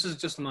 this is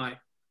just my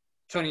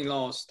training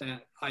loss, then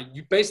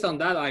based on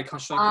that, I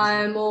construct.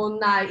 I'm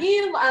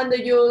naive and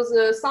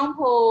use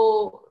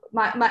sample,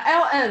 my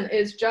LN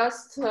is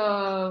just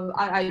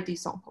IID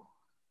sample.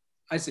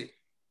 I see.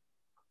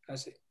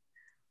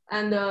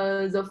 And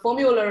the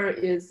formula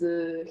is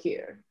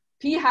here.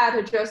 P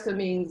hat just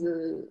means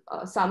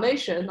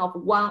summation of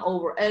 1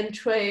 over n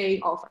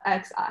train of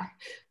xi.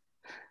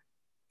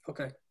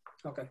 Okay.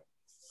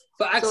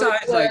 But xi so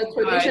is like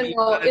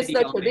traditional. It's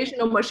the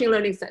traditional machine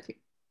learning setting.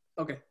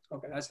 Okay.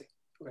 I see.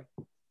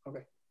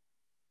 Okay.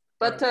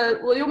 But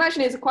what you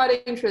mentioned is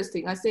quite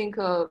interesting. I think,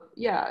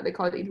 yeah, they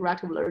call it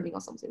interactive learning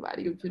or something, right?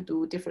 You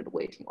do different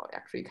weighting or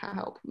actually can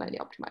help many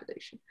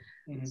optimization.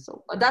 Mm-hmm.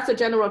 So that's a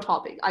general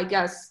topic. I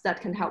guess that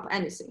can help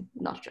anything,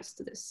 not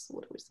just this,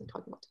 what we're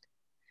talking about today.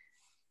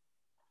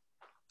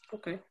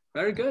 Okay,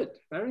 very good.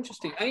 Very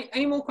interesting.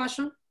 Any more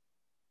questions?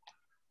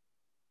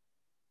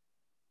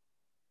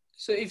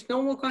 So if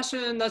no more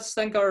questions, let's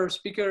thank our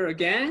speaker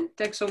again.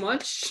 Thanks so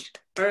much.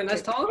 Very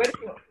nice talk.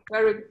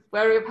 Very,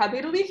 very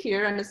happy to be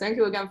here, and thank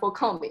you again for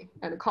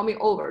coming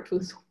over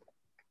to Zoom.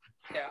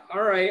 Yeah.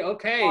 All right.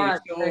 Okay. All right,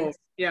 so thanks.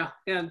 yeah,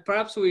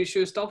 perhaps we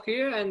should stop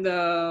here. And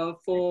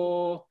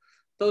for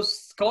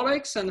those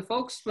colleagues and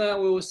folks, we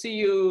will see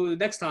you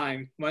next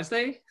time,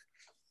 Wednesday.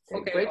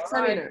 Okay. Great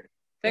seminar. Right.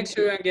 Thanks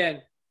to you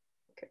again.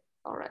 Okay.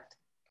 All right.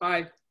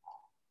 Bye.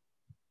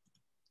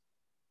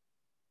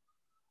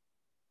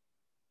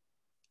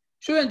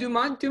 Xiuyuan, do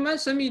you mind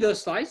send me the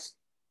slides?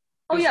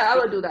 Oh yeah, I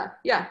will do that.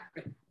 Yeah.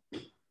 Okay.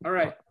 All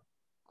right.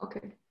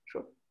 Okay,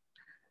 sure.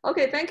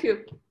 Okay, thank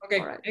you. Okay,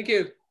 all right. Thank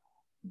you.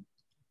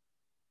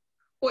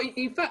 Well,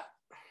 in fact,